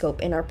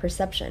microscope in our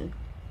perception.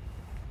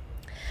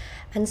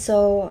 And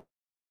so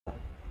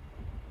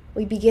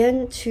we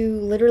begin to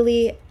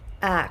literally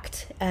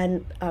act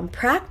and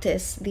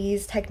practice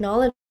these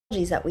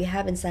technologies that we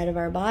have inside of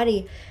our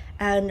body.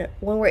 And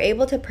when we're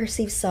able to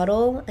perceive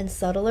subtle and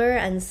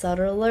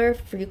subtler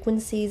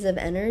frequencies of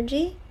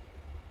energy,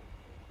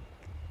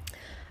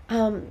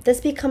 this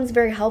becomes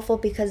very helpful,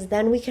 because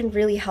then we can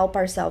really help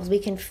ourselves. We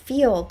can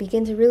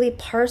begin to really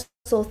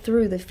parcel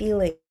through the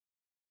feelings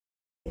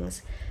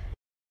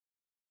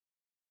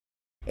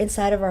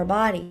inside of our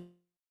body.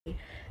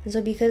 And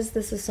so because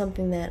this is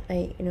something that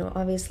I,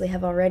 obviously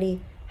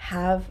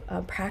have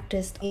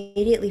practiced,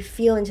 immediately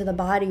feel into the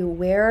body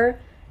where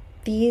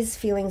these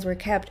feelings were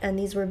kept. And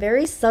these were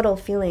very subtle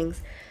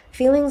feelings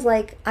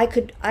like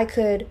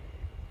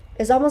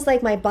it's almost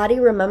like my body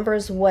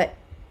remembers what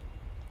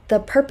the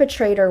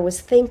perpetrator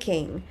was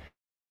thinking,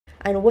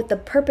 and what the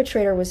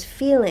perpetrator was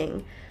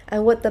feeling,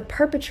 and what the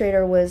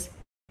perpetrator was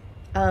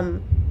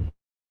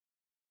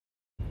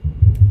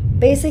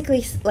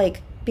basically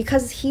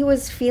because he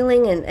was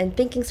feeling and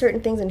thinking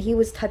certain things, and he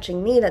was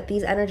touching me, that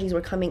these energies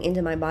were coming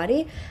into my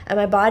body. And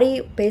my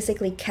body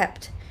basically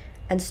kept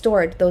and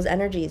stored those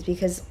energies,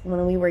 because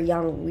when we were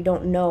young, we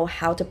don't know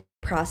how to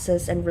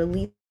process and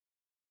release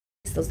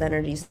those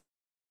energies,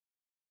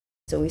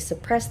 so we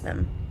suppress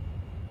them,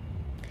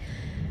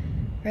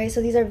 right?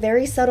 So these are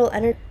very subtle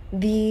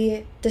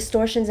the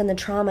distortions and the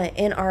trauma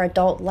in our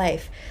adult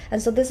life.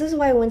 And so this is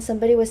why when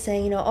somebody was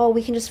saying, oh,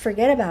 we can just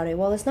forget about it.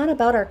 Well, it's not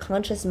about our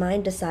conscious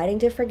mind deciding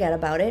to forget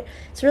about it.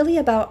 It's really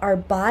about our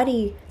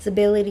body's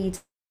ability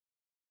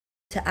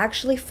to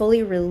actually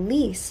fully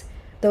release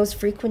those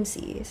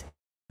frequencies.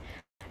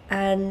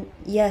 And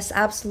yes,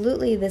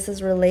 absolutely, this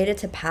is related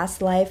to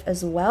past life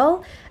as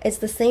well. It's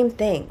the same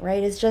thing,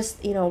 right? It's just,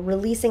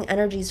 releasing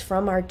energies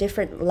from our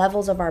different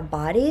levels of our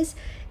bodies.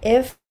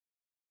 If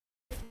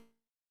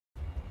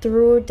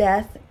through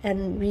death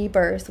and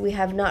rebirth we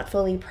have not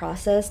fully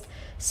processed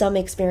some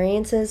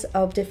experiences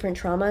of different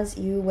traumas,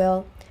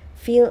 you'll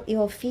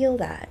feel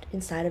that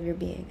inside of your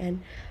being.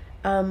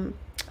 And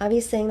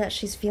Avi's saying that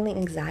she's feeling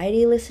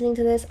anxiety listening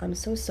to this. I'm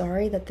so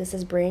sorry that this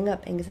is bringing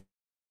up anxiety.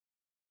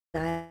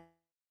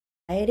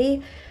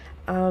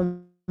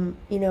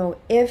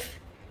 If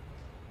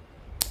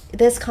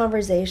this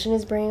conversation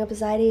is bringing up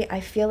anxiety, I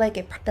feel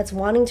like that's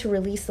wanting to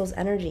release those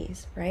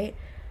energies, right?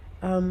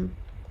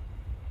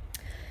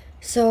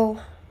 So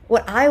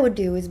what I would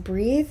do is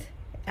breathe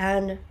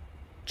and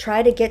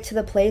try to get to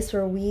the place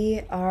where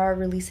we are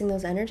releasing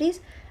those energies.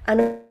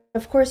 And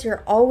of course,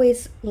 you're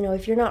always,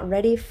 if you're not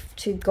ready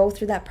to go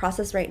through that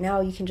process right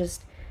now, you can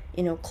just,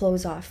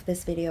 close off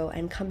this video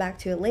and come back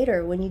to it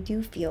later when you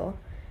do feel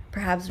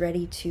perhaps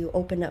ready to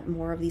open up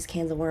more of these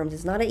cans of worms.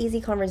 It's not an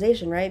easy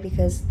conversation, right?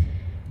 Because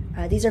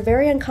these are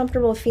very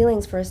uncomfortable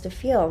feelings for us to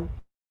feel.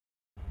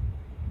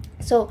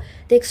 So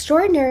the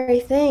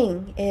extraordinary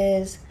thing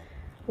is,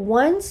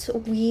 once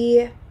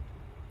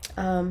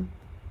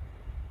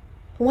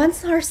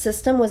our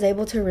system was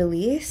able to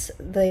release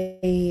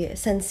the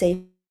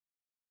sensations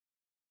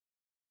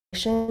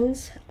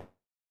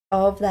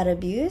of that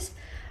abuse,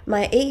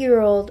 my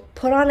 8-year-old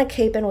put on a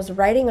cape and was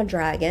riding a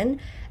dragon,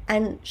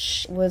 and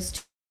she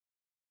was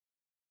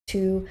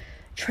to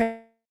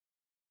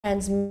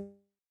transmute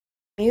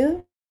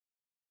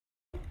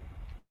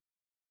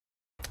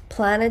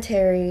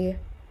planetary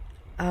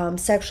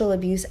sexual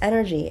abuse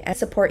energy and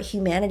support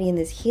humanity in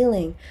this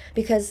healing.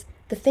 Because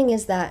the thing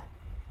is that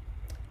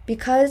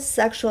because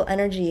sexual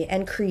energy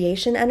and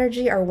creation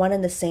energy are one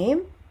and the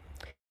same,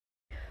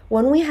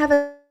 when we have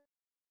a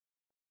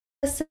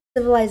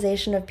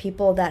civilization of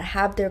people that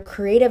have their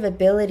creative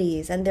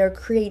abilities and their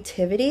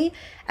creativity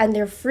and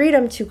their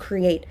freedom to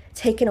create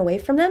taken away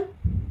from them.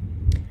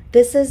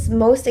 This is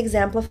most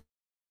exemplified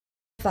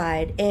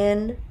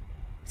in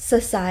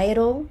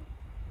societal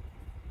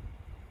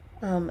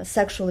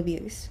sexual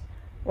abuse,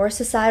 or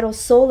societal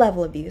soul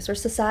level abuse, or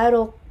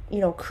societal,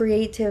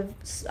 creative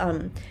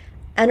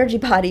energy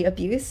body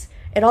abuse.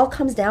 It all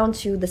comes down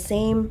to the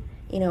same,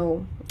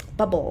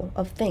 bubble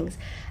of things.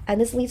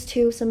 And this leads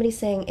to somebody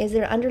saying, is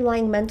there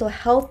underlying mental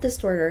health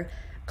disorder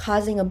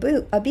causing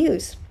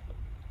abuse?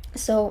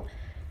 So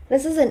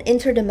this is an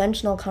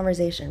interdimensional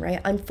conversation, right?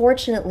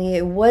 Unfortunately,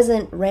 it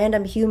wasn't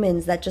random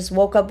humans that just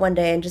woke up one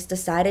day and just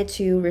decided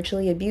to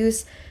ritually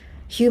abuse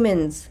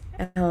humans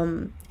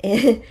in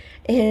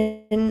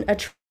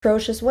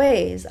atrocious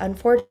ways.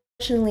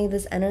 Unfortunately,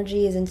 this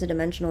energy is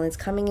interdimensional. It's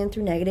coming in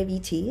through negative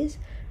ETs,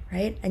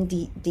 right? And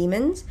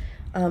demons.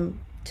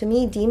 To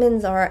me,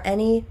 demons are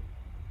any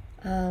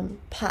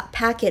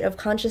packet of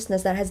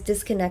consciousness that has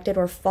disconnected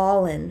or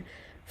fallen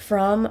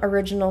from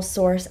original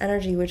source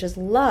energy, which is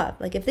love.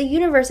 Like, if the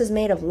universe is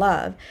made of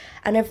love,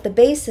 and if the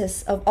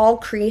basis of all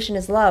creation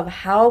is love,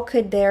 how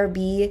could there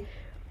be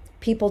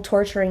people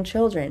torturing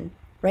children,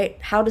 right?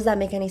 How does that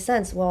make any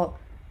sense? Well,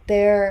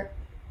 there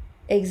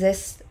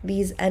exists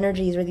these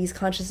energies or these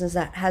consciousness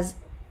that has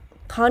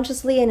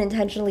consciously and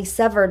intentionally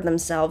severed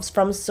themselves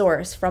from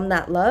source, from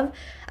that love,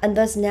 and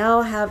thus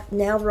now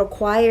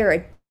require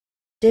a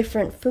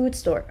different food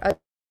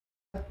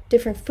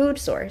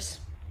source.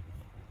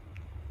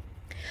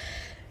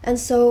 And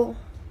so,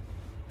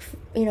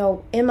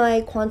 in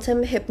my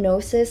quantum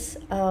hypnosis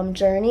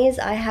journeys,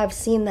 I have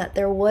seen that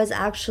there was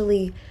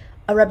actually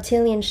a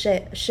reptilian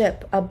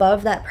ship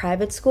above that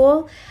private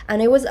school,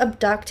 and it was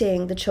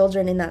abducting the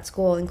children in that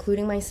school,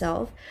 including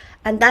myself.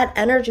 And that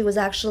energy was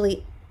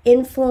actually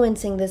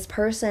influencing this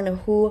person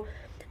who,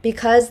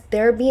 because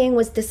their being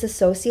was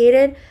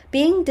disassociated,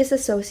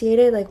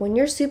 like when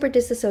you're super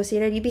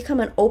disassociated, you become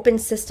an open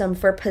system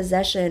for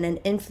possession and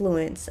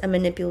influence and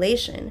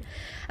manipulation.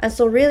 And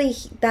so really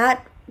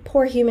that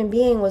poor human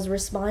being was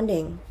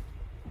responding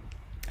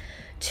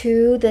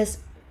to this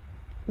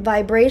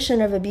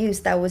vibration of abuse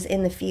that was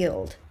in the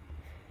field.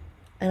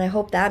 And I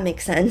hope that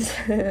makes sense.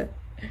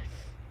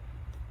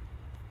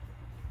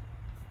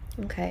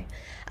 Okay.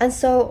 And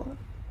so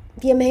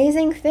the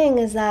amazing thing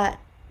is that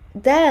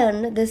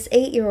then this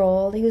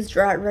 8-year-old,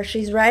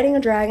 she's riding a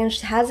dragon,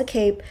 she has a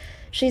cape.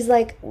 She's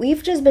like,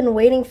 we've just been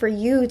waiting for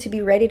you to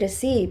be ready to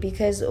see,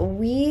 because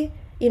we,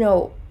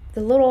 the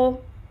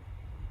little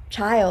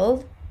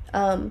child,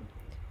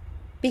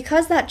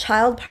 because that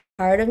child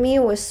part of me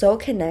was so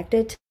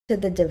connected to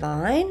the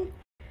divine,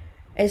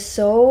 is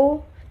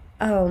so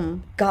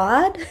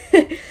God.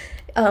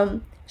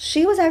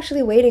 She was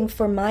actually waiting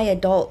for my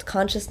adult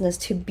consciousness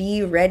to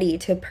be ready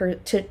to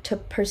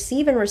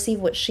perceive and receive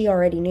what she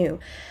already knew.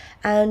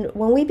 And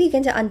when we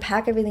begin to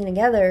unpack everything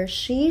together,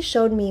 she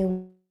showed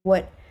me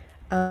what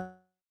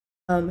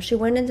she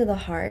went into the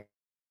heart,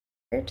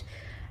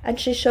 and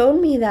she showed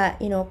me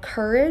that,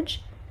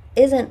 courage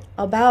isn't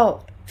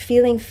about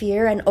feeling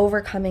fear and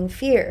overcoming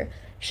fear.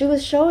 She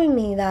was showing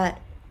me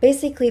that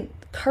basically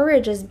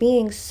courage is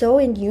being so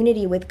in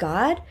unity with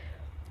God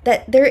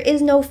that there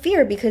is no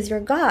fear, because you're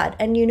God,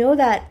 and you know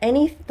that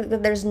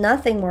there's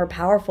nothing more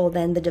powerful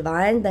than the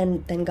divine,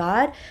 than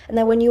God, and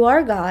that when you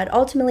are God,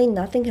 ultimately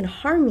nothing can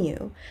harm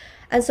you.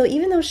 And so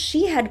even though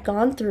she had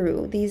gone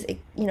through these,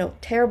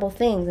 terrible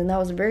things, and that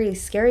was very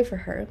scary for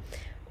her,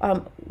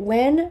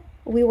 when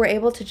we were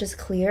able to just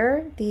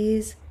clear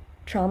these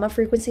trauma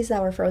frequencies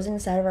that were frozen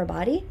inside of our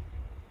body,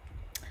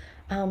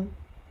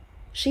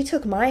 she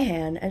took my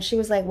hand and she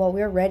was like, well,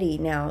 we're ready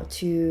now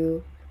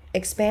to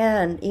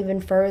expand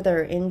even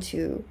further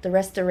into the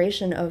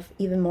restoration of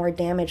even more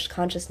damaged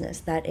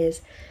consciousness that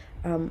is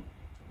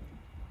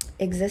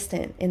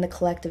existent in the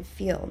collective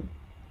field.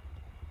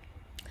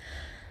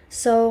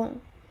 So,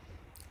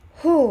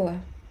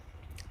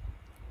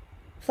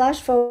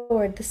 flash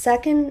forward, the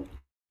second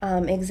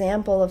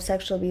example of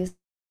sexual abuse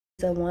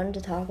I wanted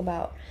to talk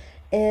about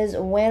is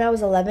when I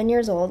was 11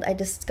 years old, I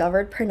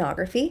discovered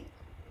pornography.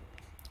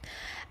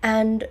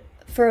 And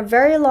for a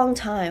very long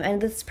time,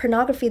 and this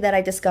pornography that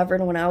I discovered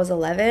when I was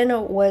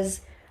 11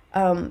 was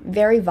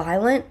very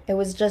violent. It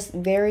was just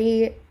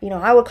very,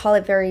 I would call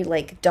it very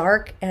like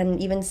dark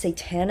and even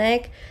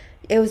satanic.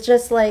 It was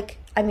just like,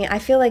 I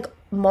feel like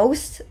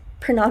most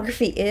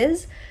pornography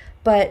is,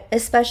 but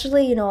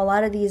especially, a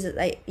lot of these,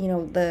 we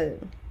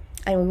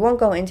won't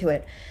go into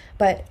it,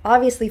 but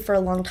obviously for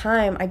a long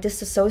time, I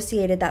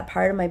disassociated that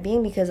part of my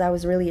being because I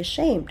was really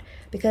ashamed,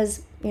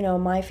 because,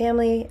 my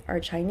family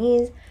are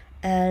Chinese.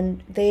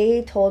 And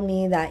they told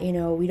me that,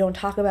 we don't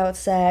talk about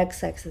sex.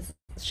 Sex is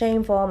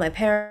shameful. My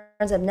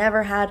parents have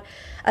never had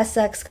a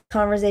sex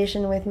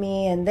conversation with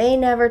me, and they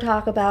never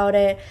talk about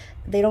it.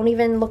 They don't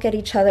even look at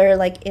each other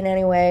like in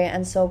any way.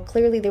 And so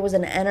clearly there was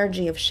an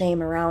energy of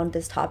shame around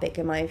this topic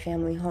in my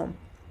family home.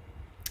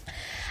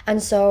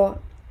 And so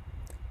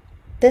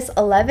this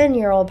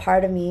 11-year-old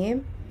part of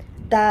me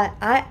that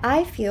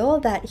I feel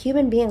that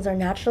human beings are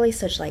naturally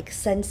such like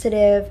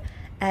sensitive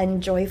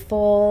and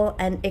joyful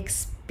and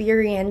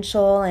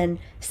experiential and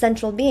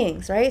central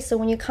beings, right? So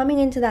when you're coming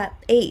into that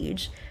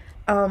age,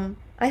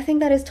 I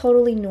think that is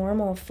totally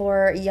normal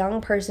for a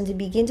young person to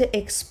begin to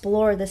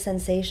explore the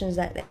sensations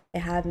that they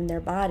have in their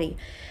body.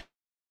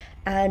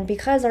 And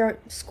because our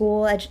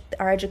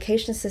our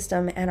education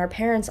system and our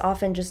parents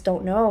often just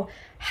don't know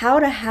how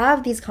to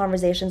have these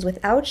conversations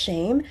without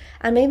shame,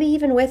 and maybe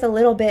even with a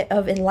little bit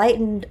of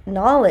enlightened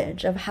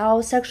knowledge of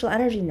how sexual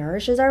energy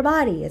nourishes our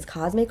body, it's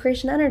cosmic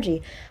creation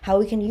energy, how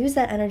we can use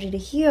that energy to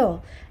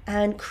heal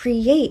and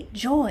create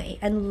joy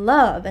and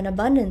love and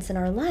abundance in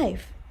our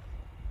life,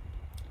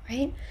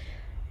 right?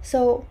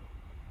 So,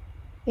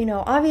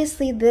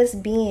 obviously this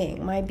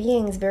being, my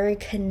being, is very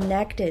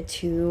connected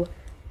to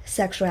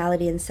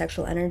sexuality and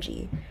sexual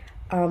energy.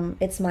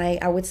 It's my,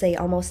 I would say,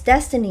 almost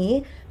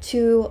destiny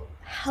to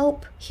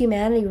help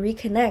humanity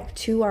reconnect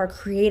to our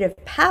creative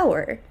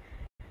power,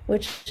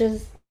 which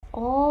is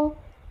all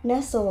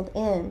nestled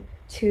in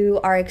to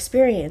our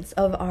experience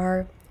of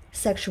our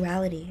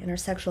sexuality and our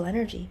sexual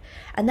energy.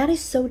 And that is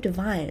so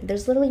divine.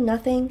 There's literally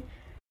nothing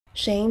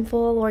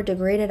shameful or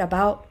degraded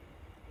about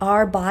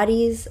our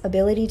body's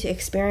ability to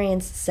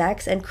experience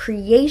sex and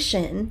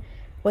creation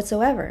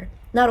whatsoever.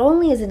 Not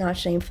only is it not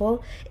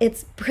shameful,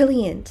 it's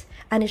brilliant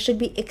and it should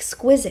be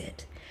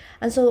exquisite.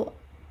 And so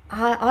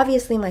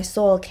obviously my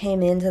soul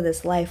came into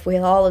this life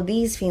with all of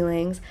these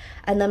feelings,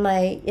 and then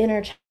my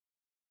inner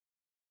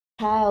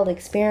child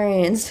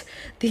experienced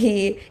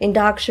the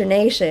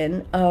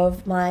indoctrination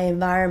of my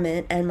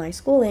environment and my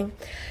schooling.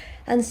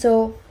 And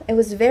so it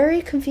was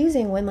very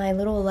confusing when my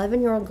little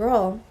 11-year-old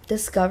girl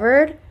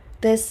discovered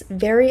this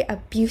very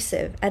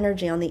abusive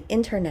energy on the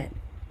internet,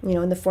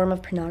 in the form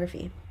of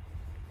pornography.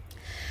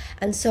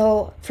 And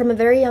so from a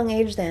very young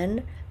age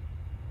then,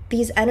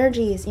 these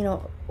energies,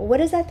 what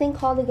is that thing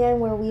called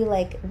again where we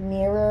like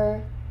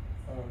mirror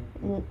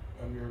neurons?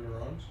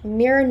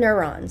 Mirror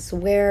neurons,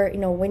 where,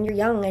 when you're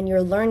young and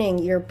you're learning,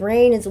 your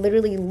brain is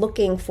literally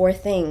looking for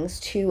things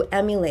to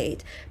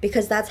emulate,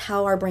 because that's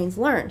how our brains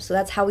learn. So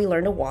that's how we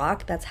learn to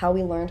walk, that's how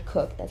we learn to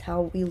cook, that's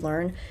how we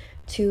learn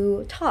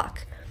to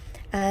talk.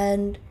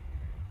 And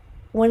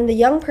when the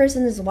young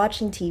person is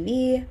watching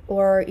TV,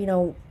 or,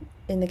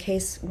 in the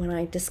case when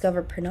I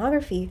discovered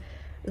pornography,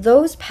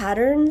 those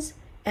patterns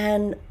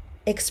and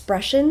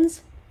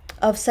expressions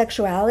of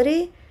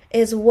sexuality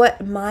is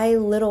what my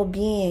little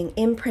being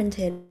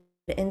imprinted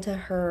into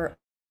her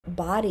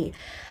body.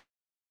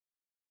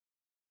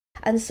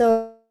 And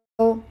so,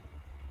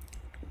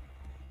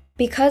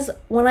 because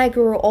when I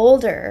grew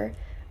older,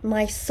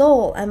 my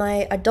soul and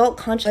my adult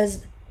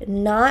consciousness was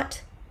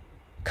not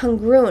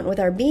congruent with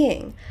our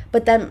being,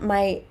 but then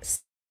my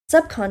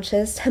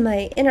subconscious and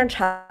my inner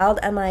child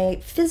and my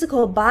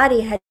physical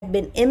body had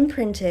been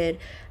imprinted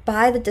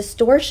by the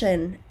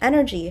distortion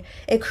energy.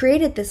 It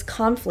created this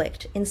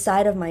conflict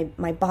inside of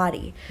my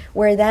body,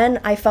 where then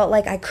I felt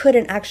like I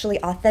couldn't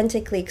actually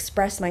authentically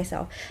express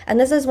myself. And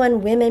this is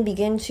when women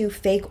begin to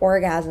fake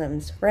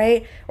orgasms,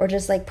 right? Or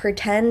just like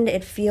pretend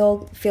it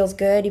feels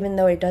good even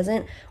though it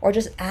doesn't, or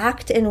just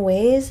act in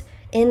ways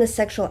in the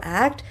sexual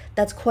act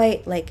that's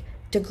quite like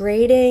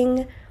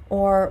degrading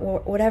or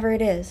whatever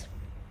it is.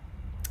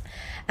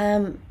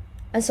 And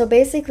so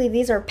basically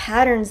these are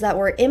patterns that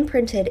were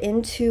imprinted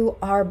into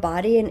our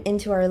body and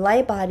into our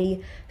light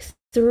body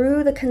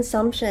through the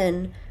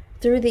consumption,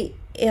 through the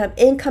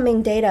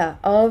incoming data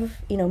of,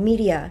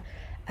 media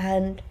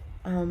and,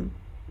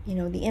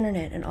 the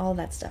internet and all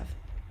that stuff.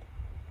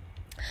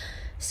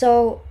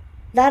 So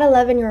that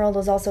 11-year-old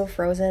was also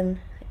frozen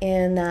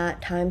in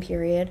that time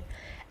period.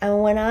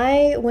 And when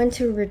I went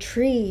to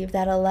retrieve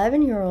that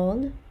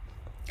 11-year-old,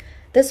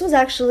 this was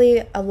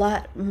actually a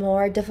lot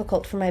more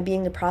difficult for my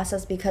being to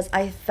process, because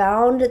I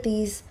found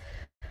these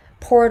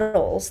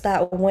portals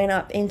that went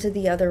up into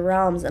the other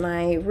realms, and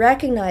I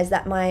recognized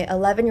that my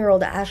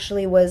 11-year-old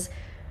actually was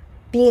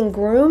being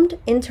groomed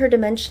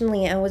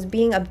interdimensionally and was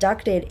being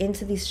abducted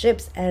into these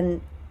ships and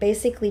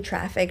basically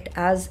trafficked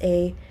as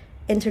a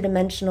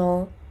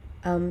interdimensional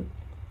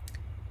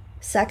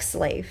sex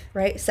slave,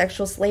 right?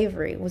 Sexual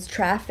slavery, was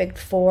trafficked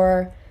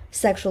for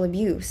sexual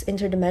abuse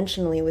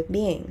interdimensionally with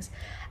beings.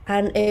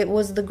 And it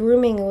was the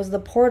grooming, it was the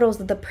portals,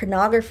 the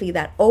pornography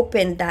that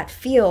opened that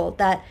field,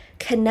 that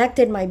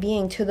connected my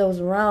being to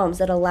those realms,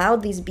 that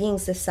allowed these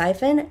beings to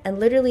siphon and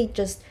literally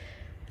just,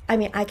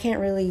 I can't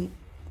really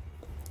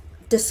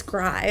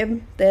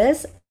describe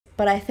this,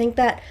 but I think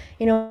that,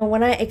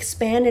 when I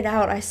expanded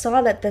out, I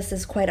saw that this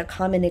is quite a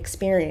common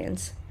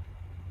experience.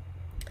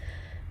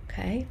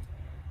 Okay.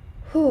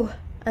 Whew.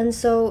 And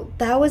so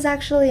that was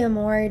actually a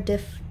more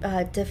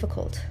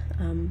difficult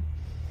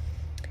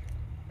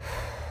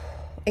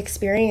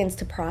experience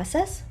to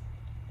process,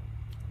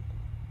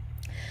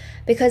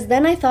 because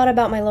then I thought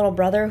about my little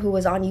brother who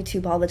was on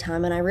YouTube all the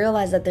time, and I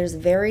realized that there's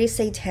very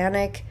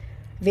satanic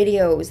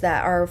videos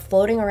that are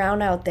floating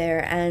around out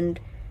there,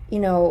 and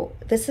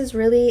this is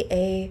really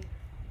a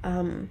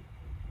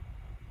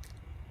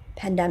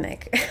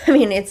pandemic.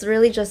 It's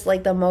really just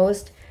like the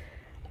most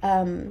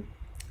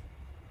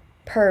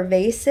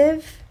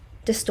pervasive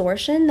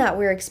distortion that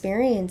we're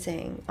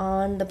experiencing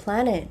on the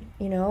planet,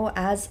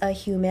 as a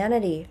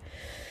humanity.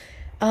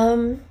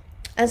 And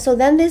so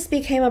then this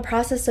became a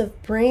process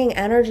of bringing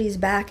energies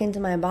back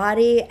into my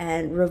body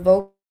and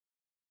revoking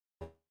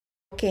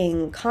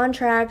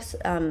contracts,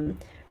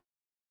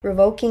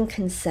 revoking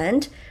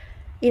consent.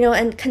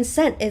 And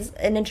consent is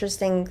an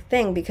interesting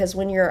thing, because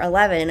when you're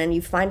 11 and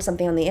you find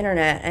something on the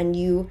internet and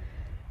you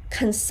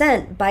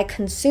consent by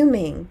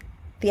consuming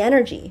the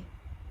energy.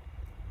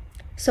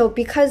 So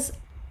because,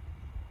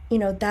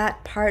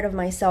 that part of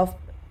myself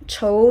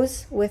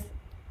chose with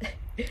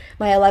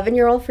my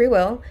 11-year-old free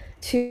will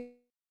to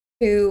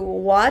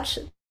watch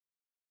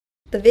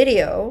the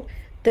video,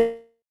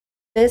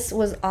 this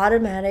was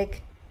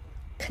automatic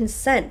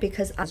consent,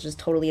 because it's just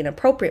totally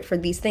inappropriate for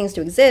these things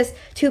to exist,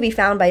 to be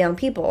found by young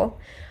people.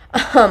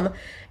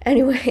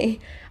 Anyway,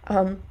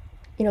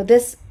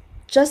 this,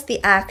 just the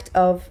act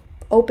of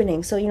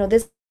opening. So,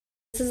 this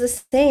is the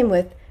same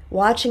with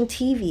watching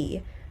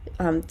TV,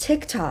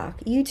 TikTok,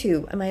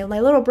 YouTube. And my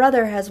little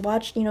brother has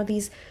watched,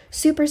 these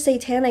super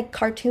satanic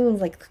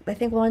cartoons, like I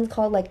think one's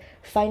called like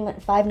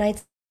Five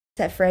Nights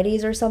at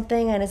Freddy's or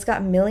something, and it's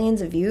got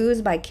millions of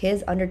views by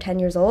kids under 10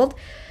 years old.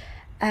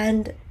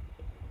 And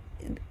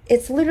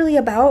it's literally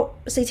about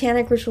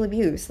satanic ritual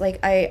abuse. Like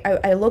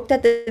I looked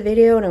at the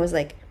video and it was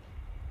like,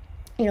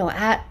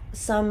 at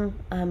some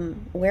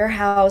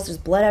warehouse, there's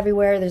blood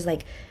everywhere. There's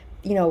like,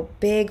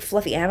 big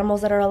fluffy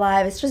animals that are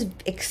alive. It's just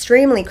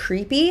extremely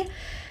creepy.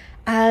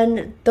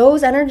 And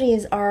those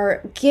energies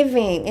are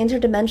giving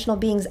interdimensional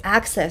beings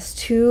access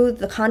to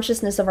the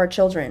consciousness of our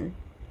children.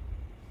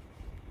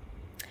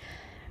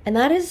 And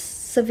that is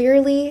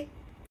severely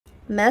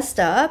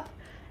messed up.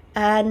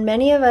 And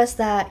many of us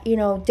that,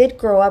 did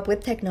grow up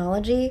with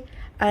technology,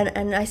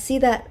 and I see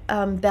that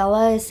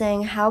Bella is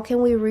saying, how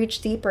can we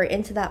reach deeper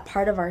into that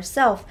part of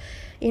ourself?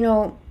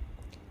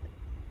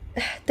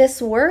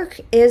 This work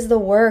is the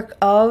work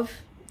of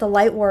the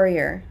light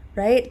warrior,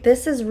 right?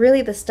 This is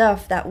really the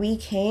stuff that we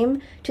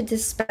came to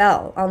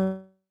dispel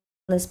on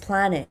this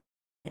planet.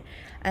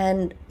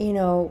 And,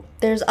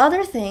 there's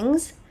other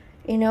things,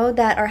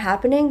 that are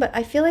happening, but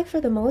I feel like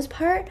for the most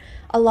part,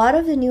 a lot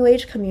of the New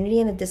Age community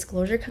and the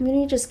disclosure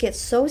community just gets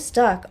so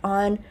stuck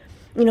on,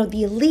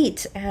 the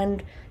elite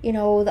and,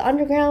 the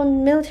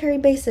underground military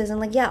bases, and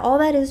like, yeah, all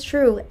that is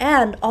true,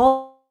 and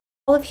all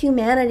of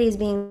humanity is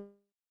being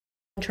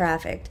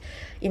trafficked.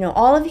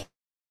 All of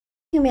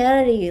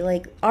humanity,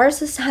 like our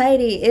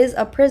society is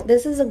a prison.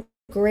 This is a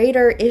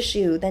greater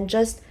issue than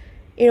just,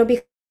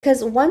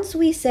 because once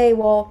we say,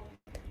 well,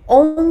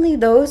 only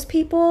those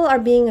people are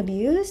being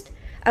abused,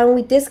 and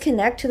we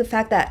disconnect to the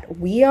fact that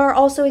we are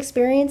also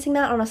experiencing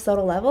that on a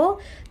subtle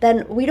level,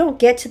 then we don't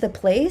get to the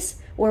place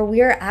where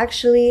we are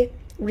actually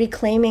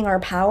reclaiming our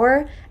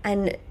power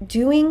and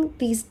doing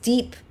these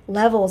deep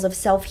levels of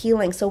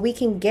self-healing, so we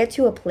can get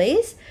to a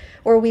place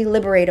where we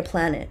liberate a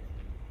planet.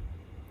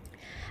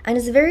 And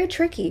it's very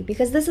tricky,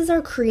 because this is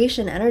our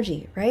creation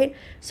energy, right?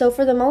 So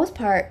for the most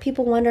part,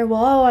 people wonder,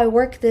 well, oh, I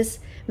work this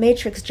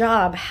matrix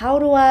job. How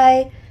do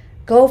I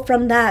go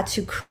from that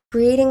to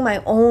creating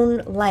my own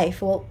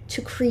life? Well,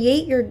 to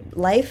create your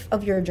life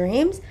of your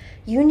dreams,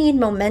 you need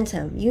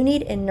momentum, you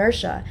need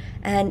inertia.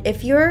 And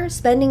if you're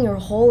spending your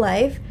whole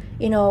life,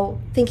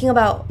 thinking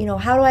about,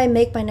 how do I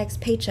make my next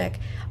paycheck?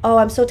 Oh,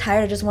 I'm so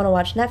tired, I just want to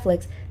watch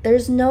Netflix.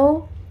 There's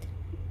no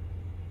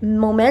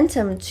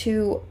momentum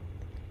to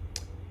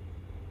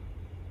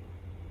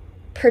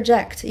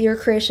project your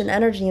creation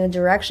energy in the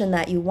direction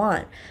that you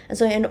want. And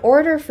so in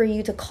order for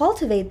you to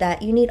cultivate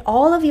that, you need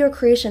all of your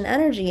creation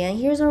energy. And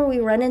here's where we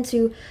run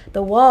into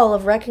the wall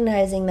of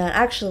recognizing that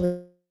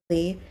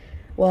actually,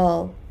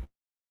 well,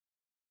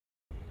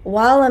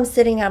 while I'm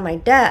sitting at my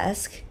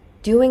desk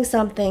doing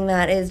something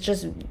that is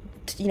just,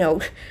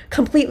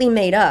 completely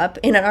made up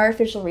in an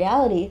artificial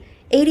reality,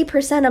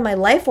 80% of my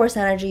life force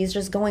energy is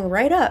just going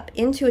right up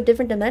into a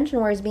different dimension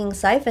where it's being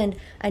siphoned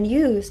and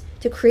used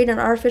to create an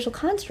artificial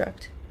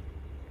construct.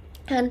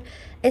 And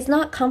it's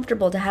not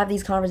comfortable to have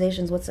these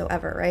conversations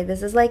whatsoever, right?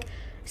 This is like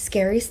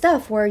scary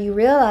stuff where you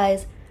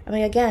realize,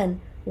 again,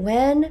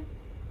 when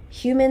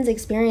humans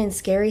experience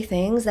scary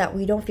things that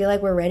we don't feel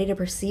like we're ready to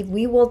perceive,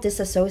 we will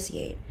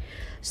disassociate.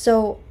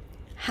 So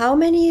how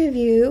many of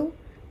you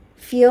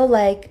feel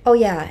like, oh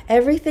yeah,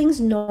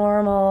 everything's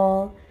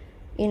normal,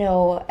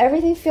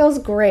 everything feels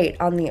great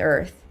on the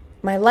earth.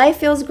 My life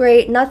feels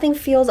great. Nothing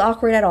feels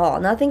awkward at all.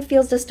 Nothing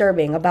feels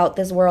disturbing about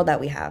this world that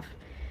we have,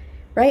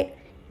 right?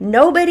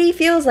 Nobody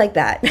feels like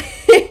that.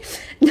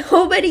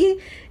 Nobody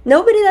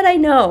that I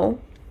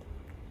know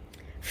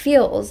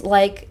feels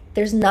like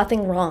there's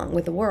nothing wrong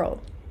with the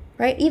world,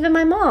 right? Even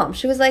my mom,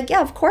 she was like,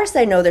 yeah, of course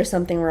I know there's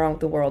something wrong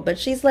with the world. But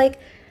she's like,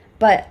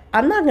 but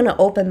I'm not going to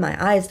open my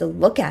eyes to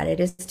look at it.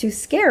 It's too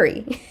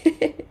scary,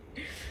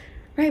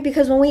 right?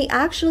 Because when we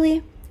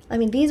actually,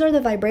 these are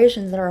the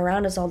vibrations that are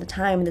around us all the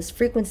time, this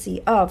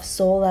frequency of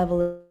soul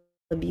level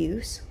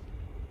abuse.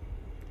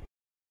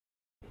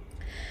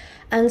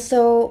 And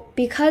so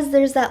because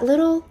there's that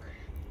little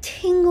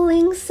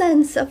tingling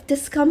sense of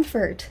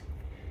discomfort,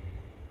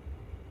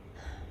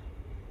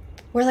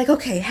 we're like,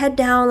 okay, head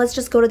down, let's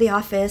just go to the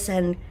office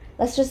and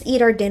let's just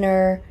eat our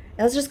dinner,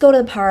 and let's just go to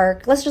the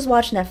park, let's just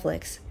watch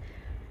Netflix.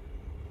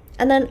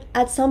 And then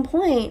at some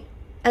point,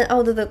 and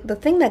the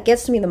thing that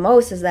gets to me the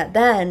most is that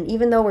then,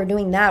 even though we're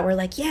doing that, we're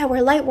like, yeah,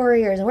 we're light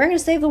warriors and we're going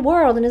to save the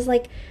world. And it's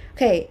like,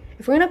 okay,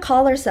 if we're going to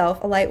call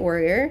ourselves a light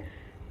warrior,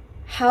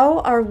 how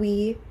are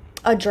we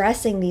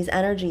addressing these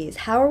energies?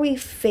 How are we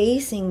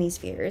facing these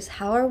fears?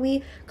 How are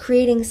we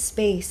creating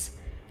space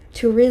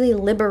to really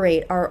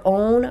liberate our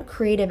own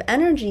creative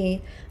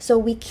energy so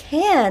we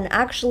can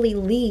actually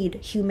lead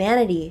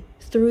humanity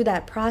through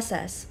that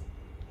process?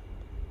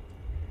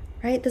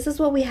 Right? This is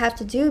what we have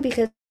to do,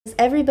 because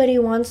everybody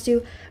wants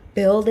to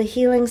build a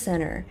healing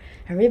center.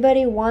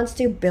 Everybody wants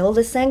to build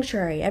a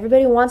sanctuary.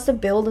 Everybody wants to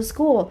build a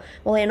school.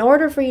 Well, in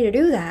order for you to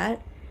do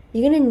that,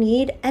 you're going to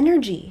need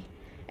energy.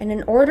 And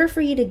in order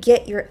for you to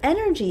get your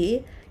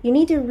energy, you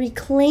need to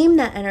reclaim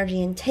that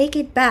energy and take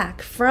it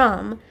back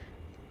from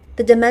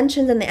the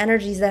dimensions and the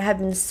energies that have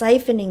been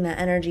siphoning that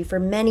energy for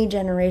many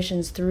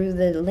generations through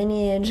the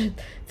lineage,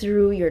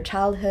 through your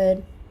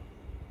childhood,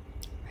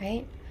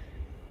 right?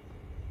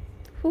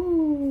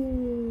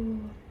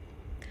 Ooh.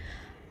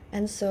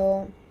 And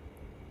so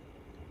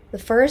the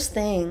first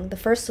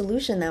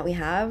solution that we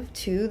have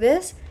to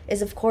this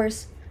is, of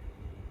course,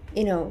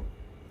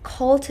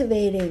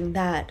 cultivating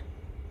that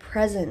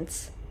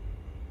presence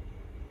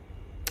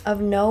of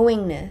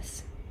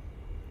knowingness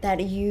that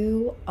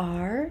you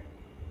are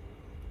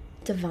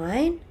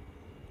divine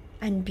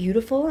and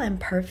beautiful and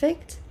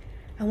perfect.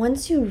 And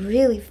once you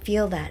really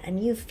feel that,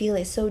 and you feel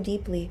it so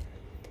deeply,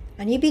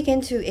 and you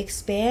begin to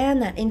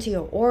expand that into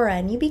your aura,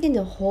 and you begin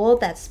to hold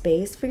that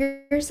space for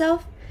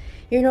yourself,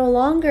 you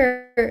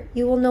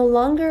will no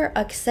longer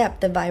accept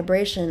the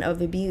vibration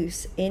of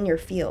abuse in your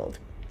field.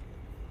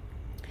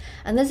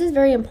 And this is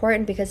very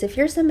important, because if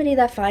you're somebody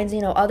that finds,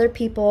 other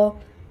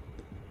people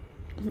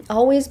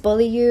always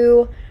bully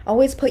you,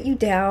 always put you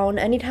down,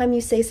 anytime you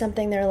say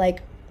something, they're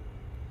like,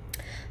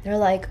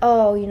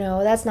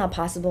 oh, that's not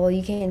possible,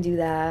 you can't do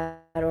that,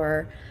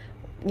 or,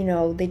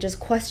 they just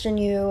question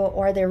you,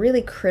 or they're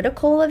really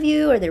critical of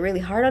you, or they're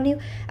really hard on you.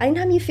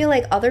 Anytime you feel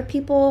like other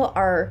people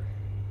are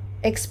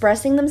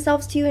expressing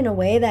themselves to you in a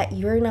way that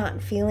you're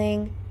not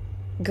feeling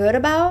good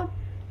about,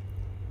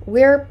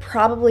 we're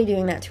probably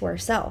doing that to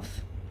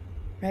ourselves,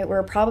 right?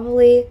 We're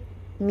probably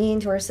mean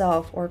to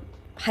ourselves or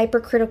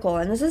hypercritical,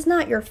 and this is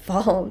not your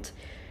fault.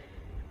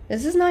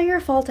 This is not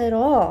your fault at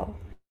all.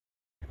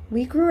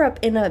 We grew up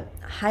in a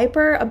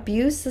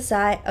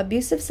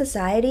abusive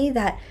society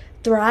that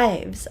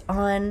thrives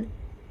on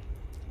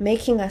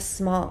making us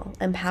small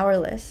and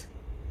powerless,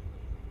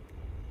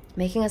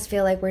 making us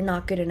feel like we're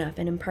not good enough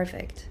and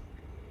imperfect.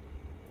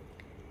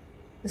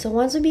 And so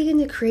once we begin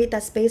to create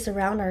that space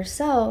around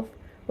ourselves,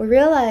 we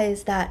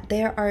realize that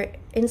there are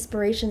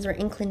inspirations or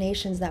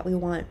inclinations that we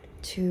want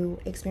to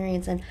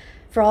experience. And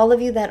for all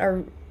of you that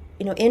are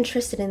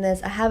interested in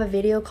this, I have a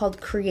video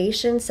called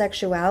Creation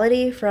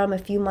Sexuality from a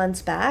few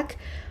months back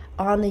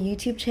on the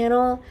YouTube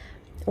channel,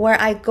 where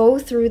I go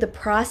through the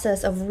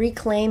process of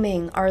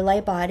reclaiming our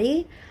light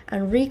body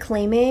and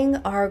reclaiming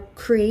our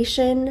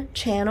creation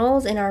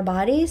channels in our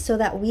body so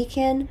that we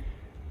can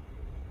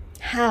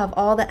have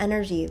all the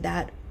energy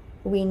that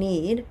we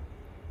need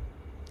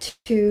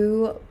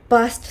to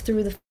bust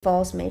through the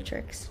false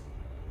matrix.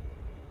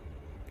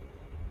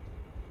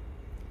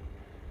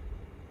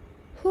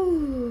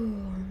 Whew.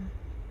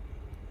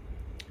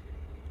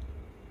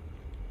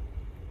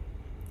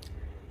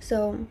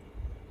 So,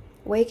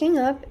 waking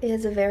up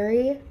is a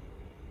very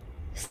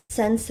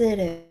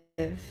sensitive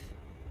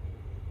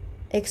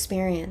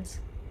experience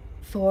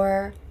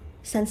for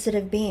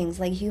sensitive beings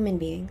like human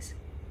beings.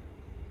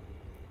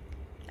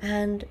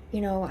 And,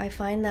 I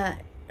find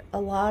that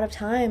a lot of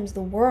times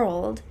the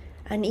world,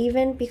 and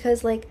even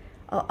because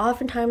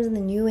oftentimes in the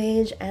New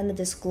Age and the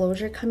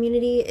disclosure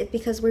community,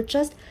 because we're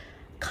just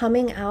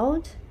coming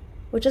out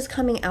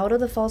of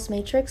the false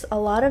matrix, a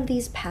lot of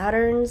these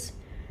patterns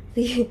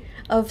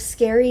of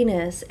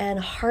scariness and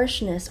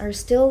harshness are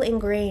still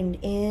ingrained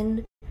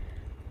in,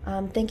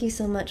 thank you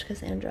so much,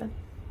 Cassandra,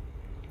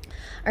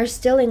 are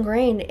still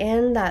ingrained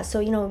in that.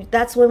 So,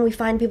 that's when we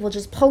find people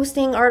just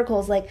posting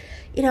articles like,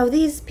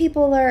 these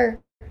people are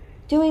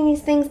doing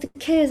these things to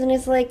kids, and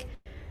it's like,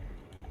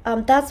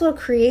 that's what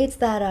creates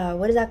that,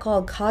 what is that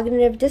called?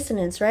 Cognitive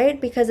dissonance,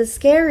 right? Because it's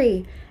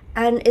scary,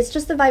 and it's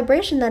just the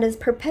vibration that is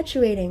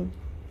perpetuating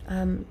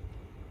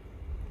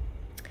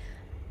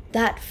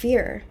that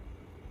fear.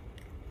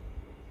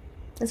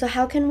 And so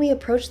how can we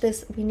approach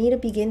this? We need to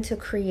begin to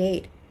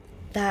create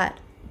that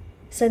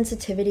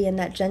sensitivity and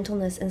that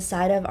gentleness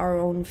inside of our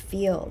own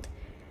field,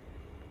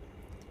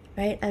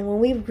 right? And when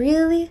we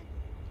really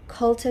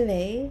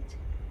cultivate,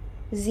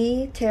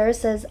 Tara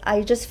says,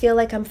 I just feel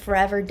like I'm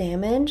forever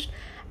damaged.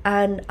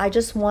 And I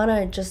just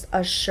want to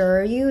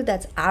assure you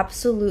that's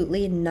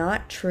absolutely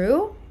not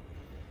true.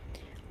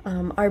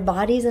 Our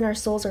bodies and our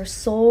souls are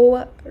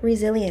so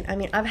resilient. I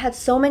mean, I've had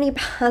so many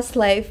past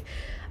life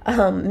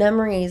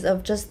memories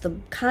of just the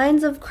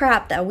kinds of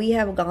crap that we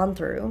have gone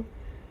through.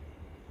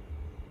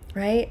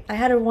 right? I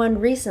had one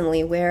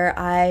recently where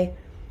I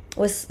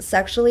was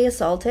sexually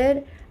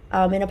assaulted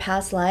in a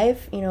past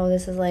life. You know,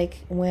 this is like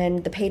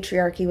when the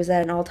patriarchy was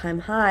at an all-time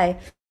high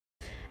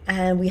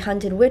and we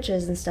hunted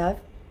witches and stuff.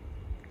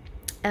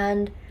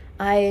 And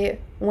I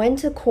went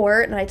to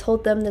court and I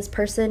told them this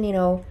person, you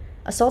know,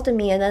 assaulted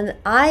me, and then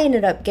I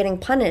ended up getting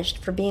punished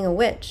for being a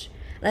witch.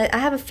 And I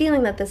have a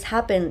feeling that this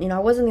happened, you know,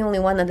 I wasn't the only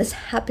one that this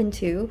happened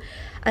to.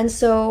 And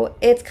so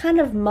it's kind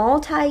of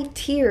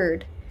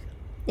multi-tiered,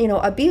 you know,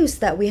 abuse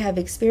that we have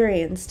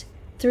experienced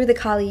through the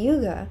Kali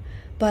Yuga.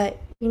 But,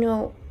 you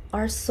know,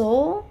 our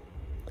soul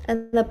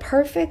and the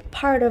perfect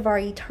part of our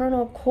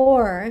eternal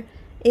core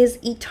is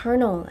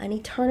eternal and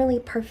eternally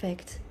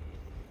perfect,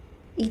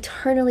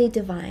 eternally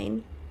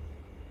divine.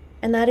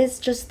 And that is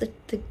just the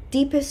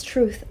deepest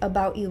truth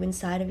about you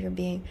inside of your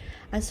being.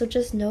 And so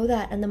just know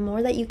that. And the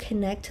more that you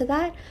connect to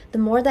that, the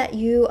more that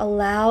you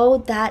allow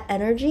that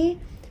energy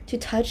to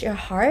touch your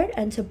heart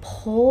and to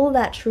pull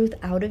that truth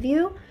out of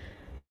you,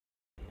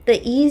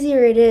 the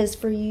easier it is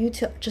for you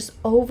to just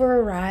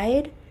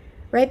override,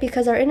 right?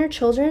 Because our inner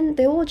children,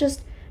 they will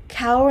just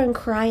cower and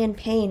cry in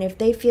pain if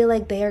they feel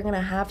like they are going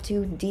to have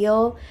to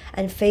deal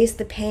and face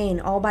the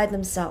pain all by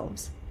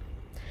themselves.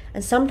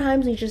 And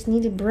sometimes we just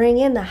need to bring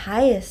in the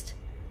highest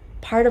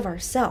part of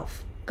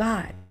ourself,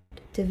 God,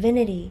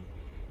 divinity,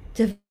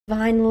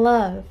 divine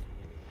love,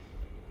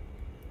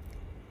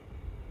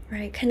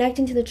 right?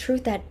 Connecting to the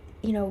truth that,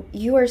 you know,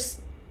 you are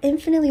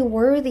infinitely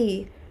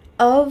worthy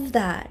of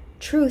that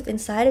truth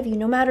inside of you,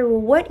 no matter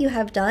what you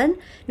have done,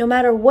 no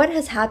matter what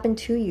has happened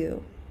to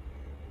you.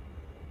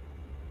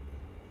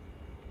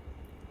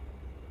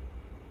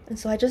 And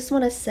so I just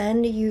want to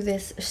send you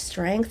this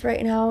strength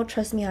right now.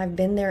 Trust me, I've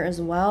been there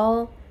as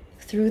well.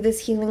 Through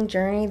this healing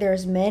journey,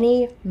 there's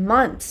many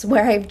months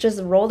where I've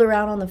just rolled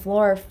around on the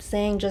floor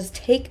saying, just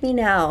take me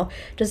now,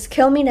 just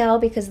kill me now,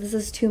 because this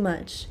is too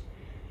much.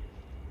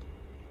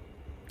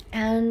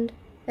 And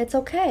it's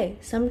okay.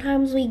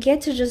 Sometimes we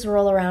get to just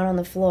roll around on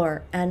the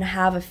floor and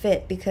have a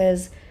fit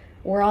because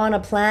we're on a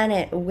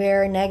planet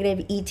where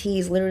negative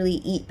ETs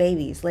literally eat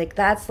babies. Like,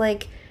 that's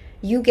like,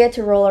 you get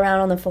to roll around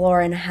on the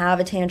floor and have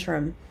a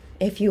tantrum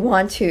if you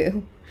want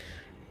to,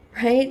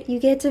 right? You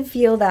get to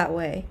feel that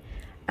way.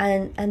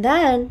 And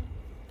then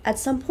at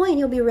some point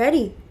you'll be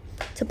ready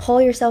to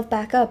pull yourself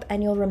back up,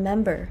 and you'll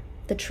remember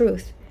the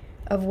truth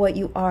of what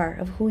you are,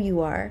 of who you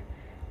are.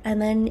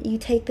 And then you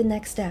take the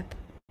next step.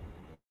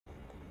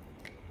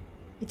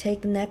 You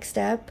take the next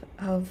step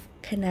of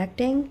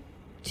connecting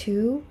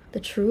to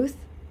the truth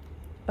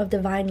of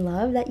divine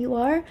love that you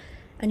are,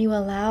 and you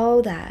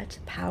allow that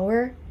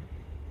power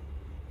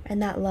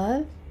and that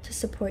love to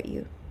support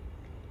you.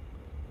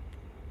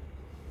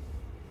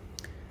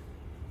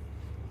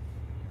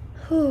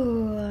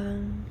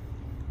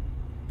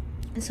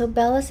 And so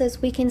Bella says,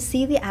 we can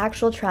see the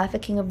actual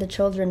trafficking of the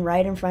children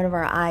right in front of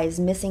our eyes,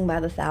 missing by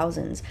the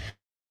thousands.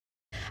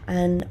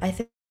 And I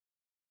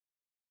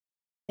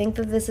think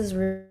that this is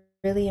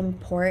really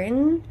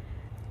important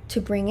to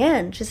bring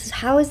in. Just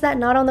how is that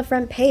not on the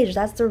front page?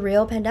 That's the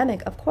real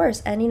pandemic, of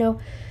course. And, you know,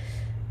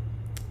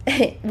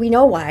 we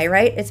know why,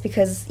 right? It's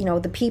because, you know,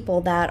 the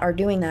people that are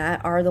doing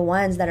that are the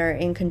ones that are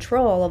in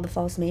control of the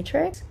false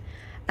matrix.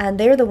 And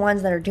they're the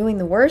ones that are doing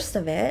the worst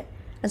of it.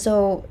 And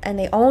so, and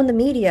they own the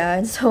media.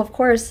 And so, of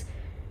course,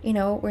 you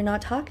know, we're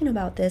not talking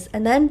about this.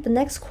 And then the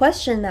next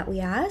question that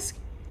we ask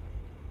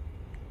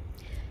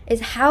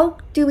is, how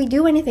do we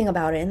do anything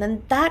about it? And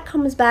then that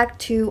comes back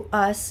to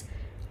us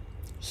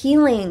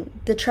healing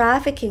the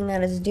trafficking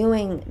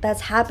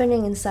that's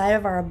happening inside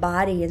of our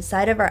body,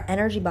 inside of our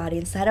energy body,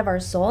 inside of our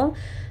soul,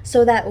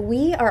 so that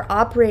we are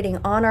operating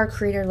on our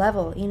creator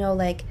level. You know,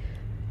 like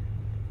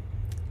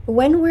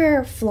when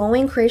we're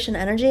flowing creation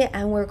energy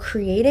and we're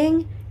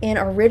creating in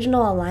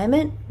original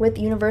alignment with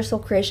universal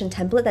creation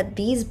template that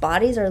these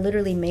bodies are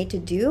literally made to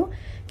do.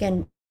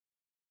 Again,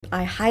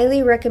 I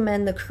highly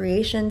recommend the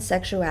creation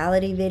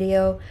sexuality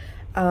video.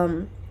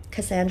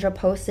 Cassandra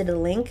posted a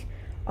link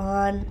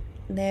on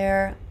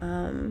there.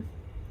 Oh,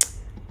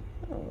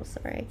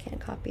 sorry, I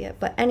can't copy it.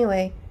 But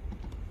anyway,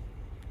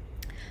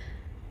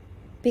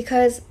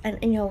 because,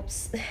 and you know,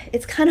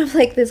 it's kind of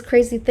like this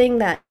crazy thing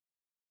that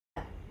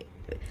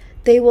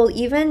they will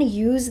even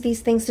use these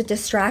things to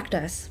distract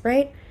us,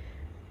 right?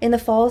 In the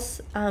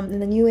false, in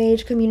the new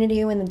age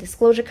community, when the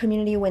disclosure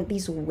community, when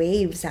these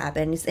waves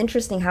happen, it's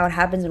interesting how it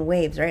happens in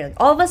waves, right? Like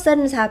all of a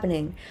sudden it's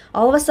happening.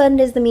 All of a sudden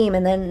is the meme,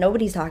 and then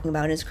nobody's talking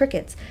about it. It's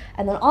crickets.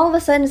 And then all of a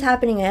sudden it's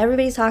happening, and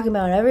everybody's talking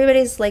about it.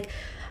 Everybody's like,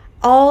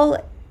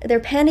 all their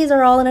panties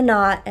are all in a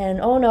knot,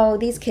 and oh no,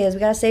 these kids,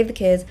 we gotta save the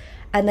kids.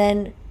 And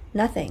then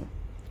nothing.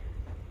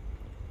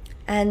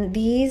 And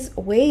these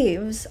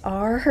waves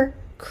are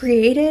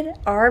created,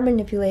 are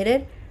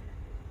manipulated.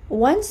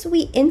 Once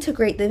we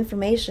integrate the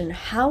information,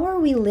 how are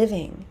we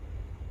living?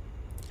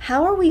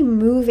 How are we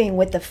moving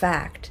with the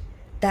fact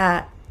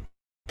that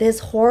these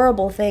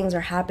horrible things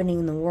are happening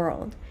in the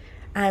world?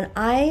 And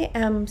I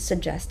am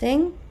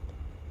suggesting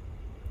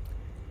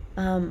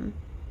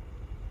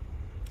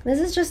This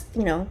is just,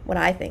 what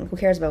I think. Who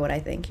cares about what I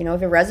think?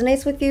 If it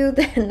resonates with you,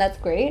 then that's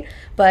great.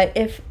 But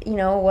if,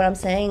 what I'm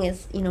saying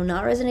is,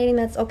 not resonating,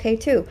 that's okay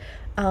too.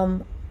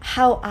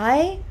 How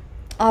I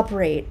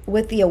operate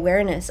with the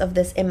awareness of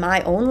this in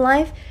my own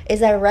life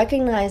is I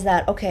recognize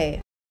that,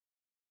 okay,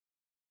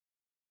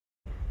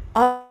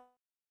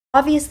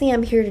 obviously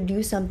I'm here to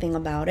do something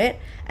about it.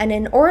 And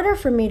in order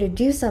for me to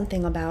do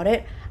something about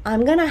it,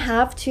 I'm going to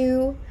have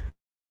to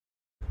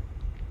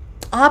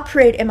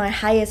operate in my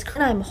highest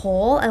when I'm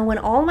whole, and when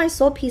all my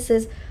soul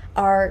pieces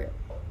are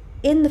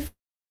in the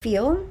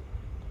field.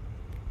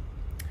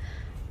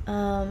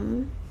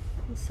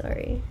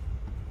 Sorry.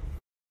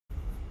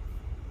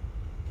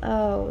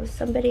 Oh,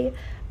 somebody,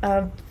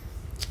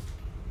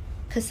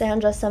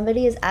 Cassandra,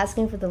 somebody is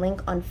asking for the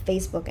link on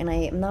Facebook, and I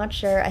am not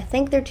sure. I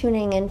think they're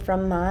tuning in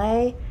from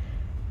my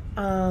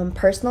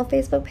personal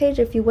Facebook page.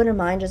 If you wouldn't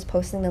mind just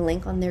posting the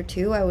link on there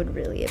too, I would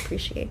really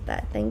appreciate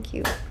that. Thank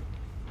you.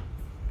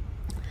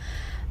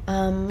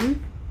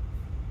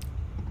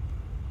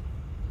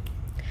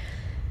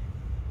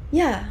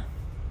 Yeah,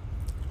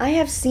 I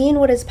have seen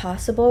what is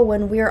possible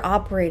when we're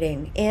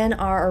operating in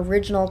our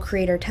original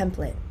creator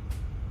template,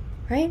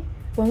 right?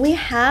 When we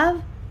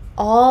have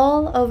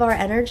all of our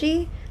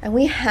energy and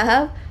we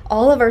have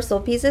all of our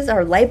soul pieces,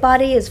 our light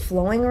body is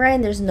flowing right,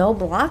 and there's no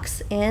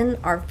blocks in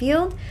our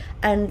field,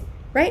 and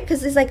right,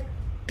 because it's like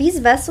these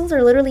vessels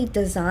are literally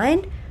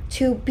designed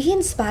to be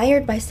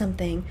inspired by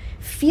something,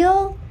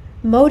 feel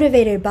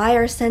motivated by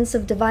our sense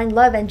of divine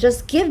love, and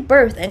just give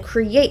birth and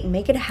create and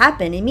make it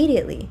happen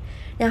immediately.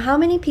 Now, how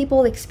many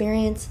people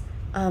experience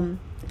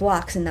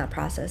blocks in that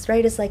process,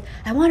 right? It's like,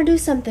 I want to do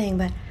something,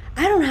 but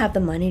I don't have the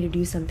money to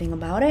do something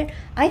about it.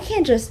 I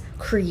can't just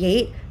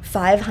create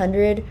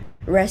 500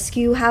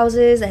 rescue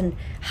houses and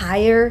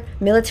hire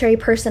military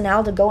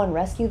personnel to go and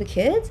rescue the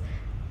kids.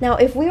 Now,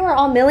 if we were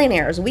all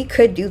millionaires, we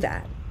could do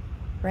that,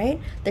 right?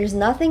 There's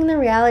nothing in the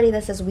reality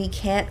that says we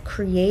can't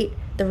create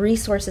the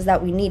resources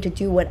that we need to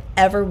do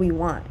whatever we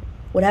want,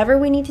 whatever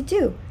we need to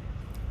do.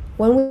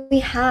 When we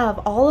have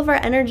all of our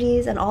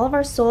energies and all of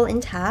our soul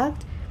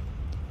intact,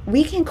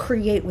 we can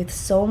create with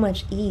so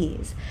much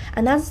ease.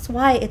 And that's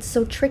why it's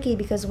so tricky,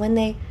 because when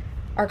they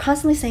are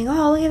constantly saying,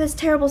 oh, look at this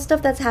terrible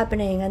stuff that's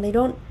happening, and they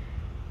don't,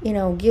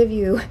 give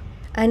you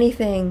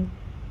anything,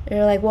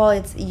 they're like,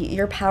 well,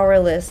 you're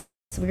powerless.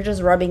 So you're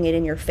just rubbing it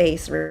in your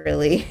face,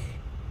 really.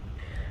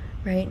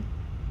 Right?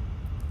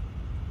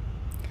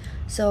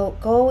 So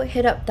go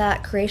hit up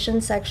that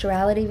creation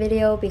sexuality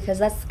video, because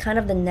that's kind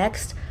of the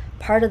next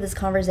part of this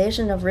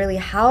conversation of really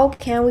how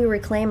can we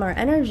reclaim our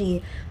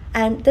energy.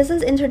 And this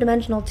is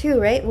interdimensional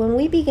too, right? When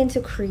we begin to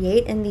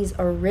create in these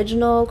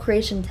original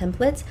creation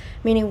templates,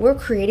 meaning we're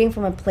creating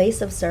from a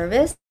place of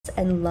service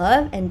and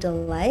love and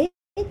delight,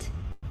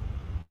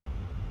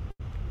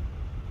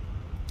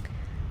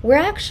 we're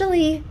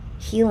actually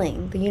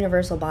healing the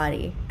universal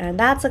body. And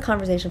that's a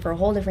conversation for a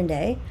whole different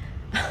day.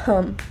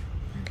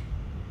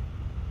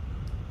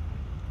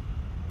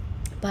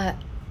 But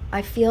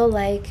I feel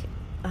like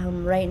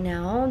right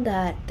now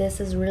that this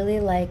is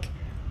really like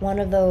one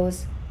of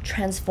those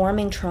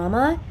transforming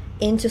trauma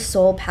into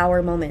soul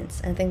power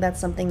moments. And I think that's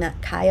something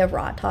that Kaya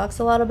Ra talks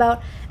a lot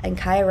about. And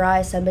Kaya Ra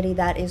is somebody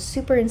that is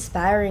super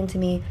inspiring to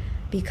me,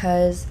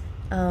 because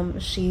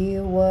she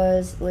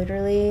was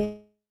literally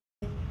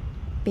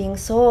being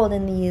sold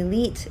in the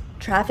elite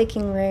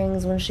trafficking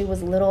rings when she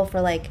was little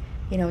for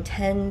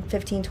 10,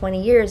 15,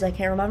 20 years. I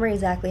can't remember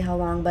exactly how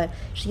long, but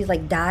she's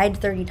died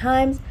 30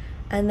 times.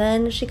 And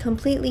then she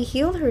completely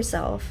healed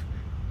herself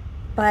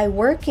by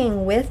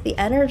working with the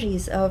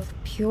energies of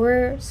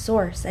pure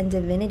source and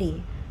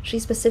divinity. She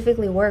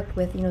specifically worked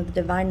with, the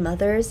divine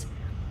mothers,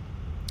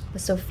 the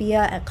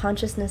Sophia at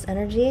consciousness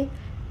energy.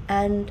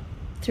 And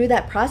through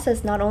that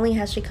process, not only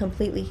has she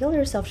completely healed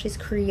herself, she's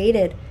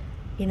created,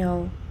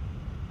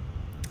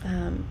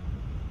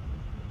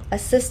 a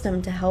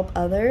system to help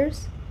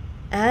others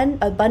and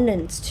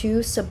abundance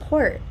to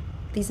support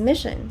these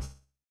missions.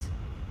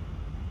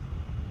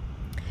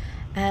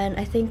 And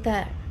I think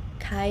that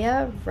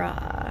Kaya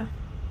Ra,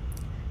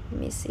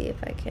 let me see if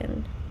I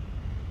can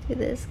do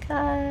this.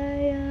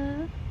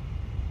 Kaya,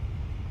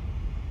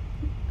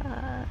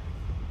 there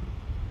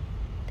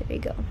you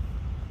go.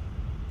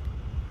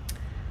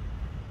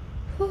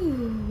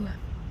 Whew.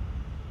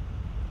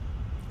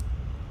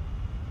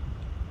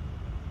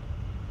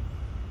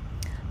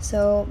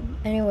 So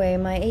anyway,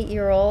 my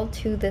 8-year-old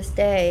to this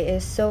day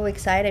is so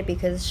excited,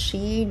 because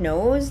she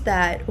knows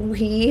that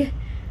we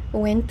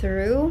went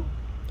through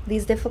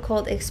these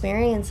difficult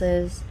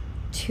experiences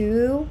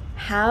to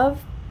have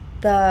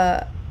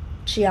the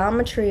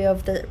geometry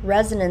of the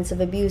resonance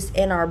of abuse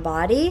in our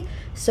body,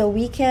 so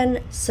we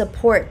can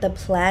support the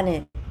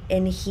planet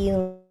in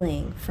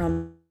healing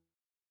from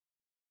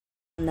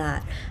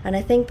that. And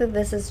I think that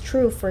this is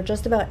true for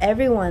just about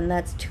everyone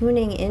that's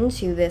tuning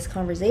into this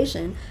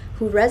conversation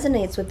who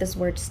resonates with this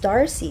word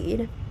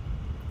starseed.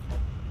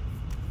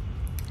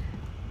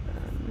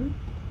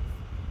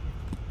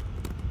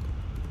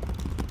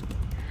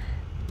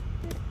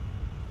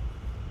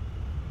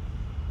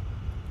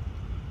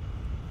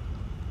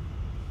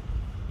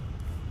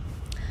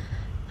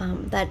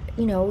 that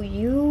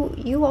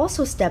you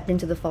also stepped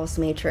into the false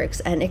matrix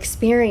and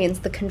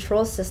experienced the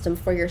control system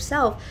for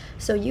yourself,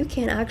 so you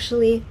can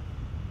actually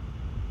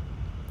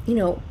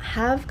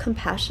have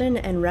compassion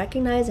and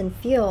recognize and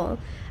feel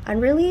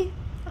and really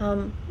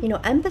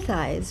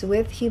empathize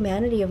with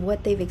humanity of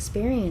what they've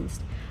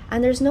experienced.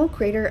 And there's no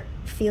greater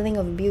feeling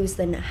of abuse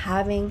than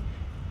having,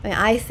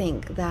 I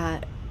think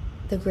that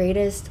the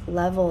greatest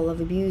level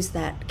of abuse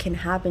that can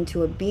happen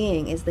to a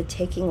being is the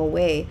taking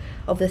away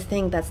of the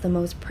thing that's the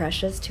most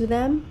precious to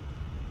them.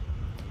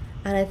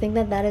 And I think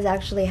that that is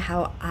actually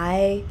how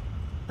I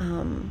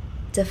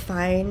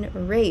define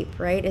rape,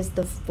 right? Is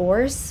the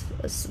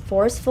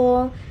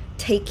forceful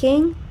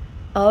taking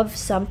of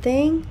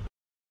something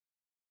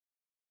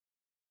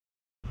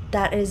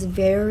that is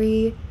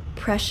very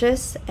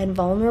precious and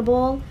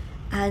vulnerable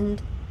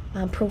and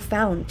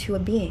profound to a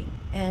being.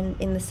 And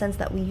in the sense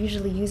that we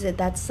usually use it,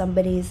 that's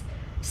somebody's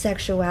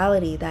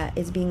sexuality that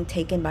is being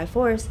taken by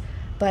force.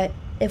 But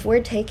if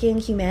we're taking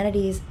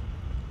humanity's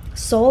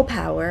soul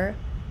power,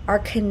 our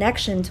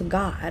connection to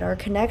God, our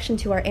connection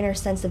to our inner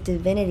sense of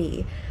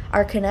divinity,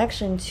 our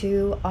connection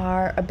to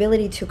our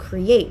ability to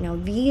create, now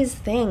these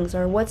things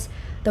are what's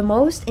the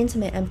most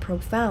intimate and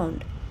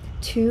profound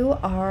to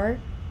our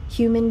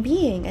human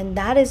being, and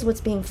that is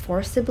what's being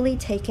forcibly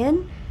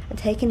taken and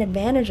taken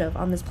advantage of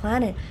on this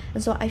planet.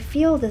 And so I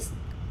feel this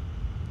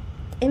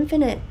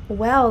infinite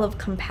well of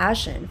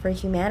compassion for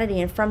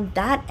humanity, and from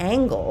that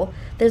angle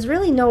there's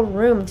really no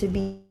room to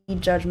be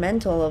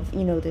judgmental of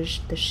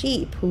the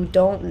sheep who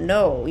don't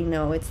know.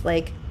 It's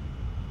like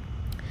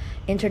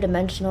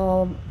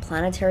interdimensional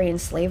planetary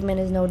enslavement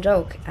is no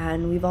joke,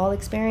 and we've all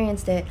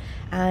experienced it.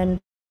 And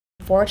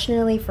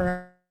fortunately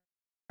for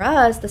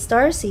us, the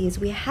starseeds,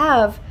 we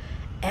have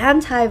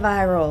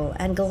antiviral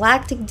and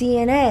galactic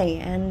DNA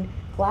and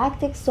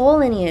galactic soul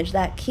lineage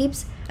that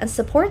keeps and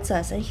supports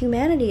us. And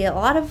humanity, a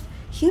lot of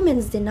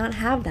humans did not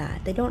have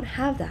that. They don't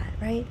have that,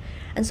 right?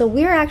 And so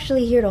we're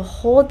actually here to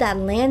hold that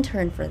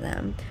lantern for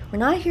them. We're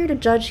not here to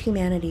judge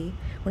humanity.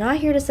 We're not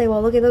here to say,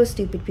 well, look at those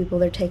stupid people,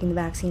 they're taking the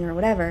vaccine or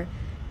whatever.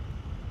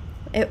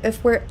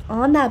 If we're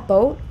on that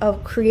boat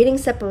of creating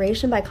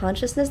separation by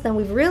consciousness, then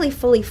we've really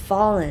fully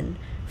fallen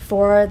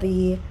for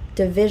the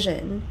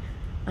division,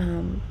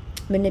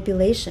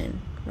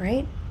 manipulation,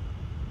 right?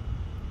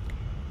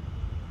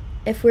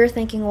 If we're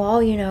thinking, well,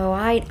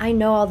 I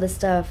know all this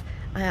stuff,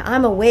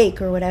 I'm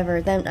awake or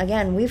whatever, then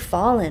again, we've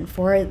fallen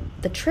for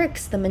the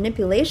tricks, the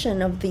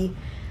manipulation of the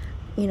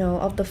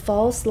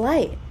false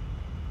light,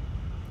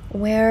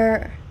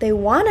 where they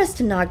want us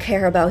to not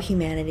care about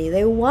humanity.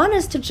 They want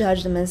us to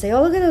judge them and say,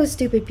 oh, look at those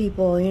stupid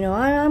people,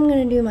 I'm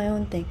going to do my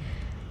own thing.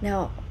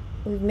 Now,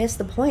 we've missed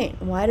the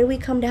point. Why do we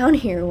come down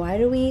here?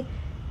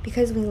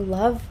 Because we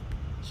love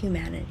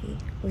humanity.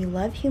 We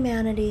love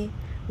humanity.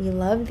 We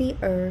love the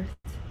earth.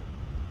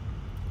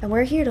 And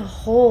we're here to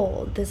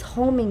hold this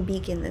homing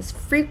beacon, this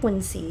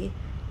frequency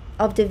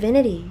of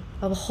divinity,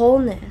 of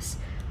wholeness,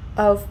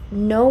 of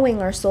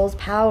knowing our soul's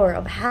power,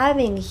 of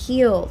having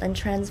healed and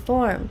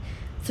transformed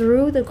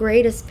through the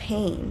greatest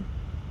pain,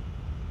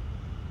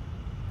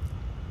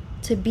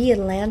 to be a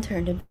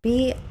lantern, to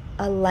be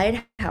a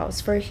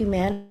lighthouse for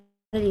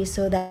humanity,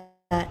 so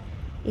that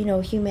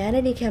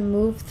humanity can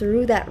move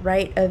through that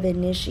rite of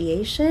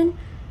initiation,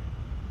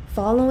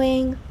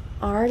 following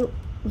our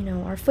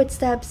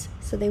footsteps,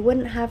 so they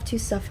wouldn't have to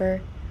suffer.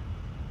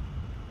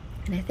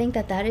 And I think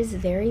that that is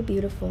very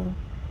beautiful.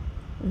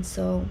 And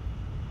so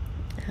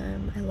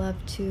I love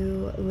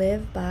to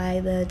live by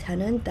the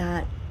tenet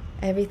that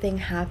everything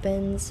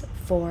happens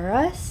for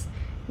us,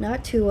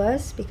 not to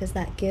us, because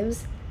that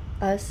gives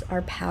us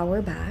our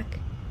power back.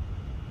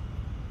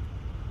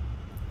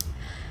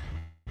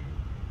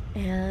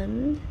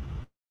 And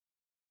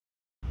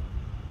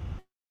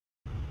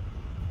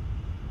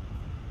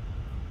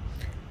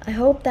I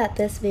hope that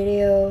this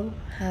video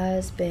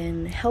has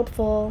been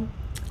helpful.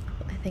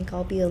 I think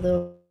I'll be a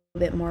little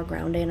bit more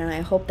grounded, and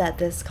I hope that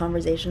this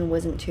conversation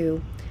wasn't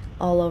too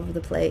all over the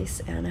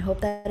place, and I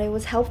hope that it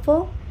was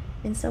helpful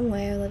in some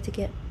way. I'd love to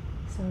get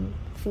some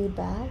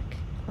feedback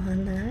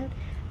on that.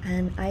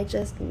 And I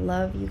just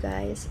love you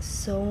guys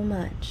so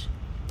much.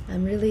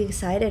 I'm really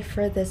excited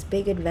for this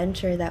big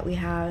adventure that we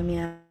have. I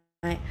mean,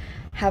 I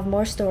have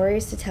more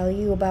stories to tell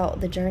you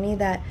about the journey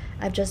that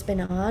I've just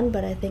been on,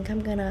 but I think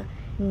I'm gonna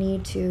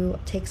need to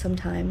take some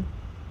time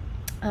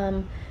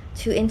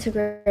to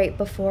integrate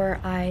before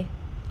I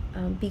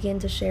begin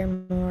to share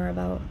more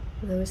about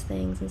those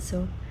things. And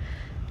so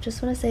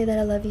just want to say that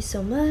I love you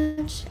so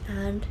much.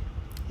 And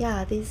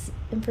yeah, this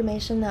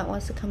information that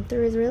wants to come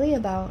through is really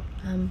about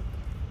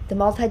the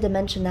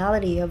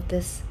multidimensionality of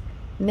this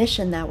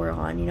mission that we're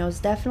on. It's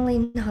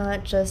definitely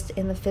not just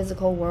in the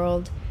physical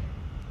world.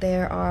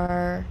 There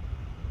are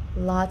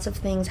lots of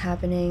things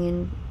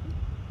happening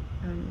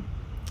in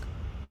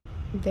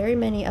very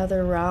many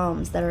other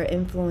realms that are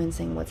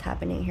influencing what's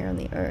happening here on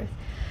the earth.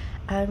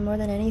 And more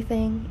than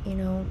anything,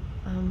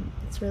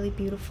 it's really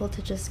beautiful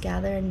to just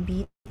gather and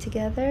be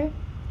together.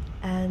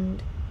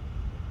 And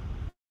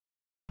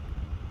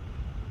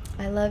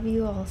I love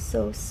you all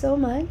so, so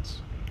much.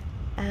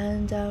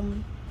 And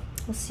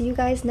I'll see you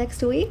guys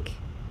next week.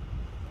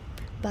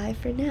 Bye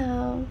for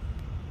now.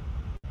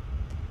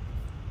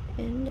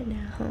 And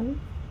now.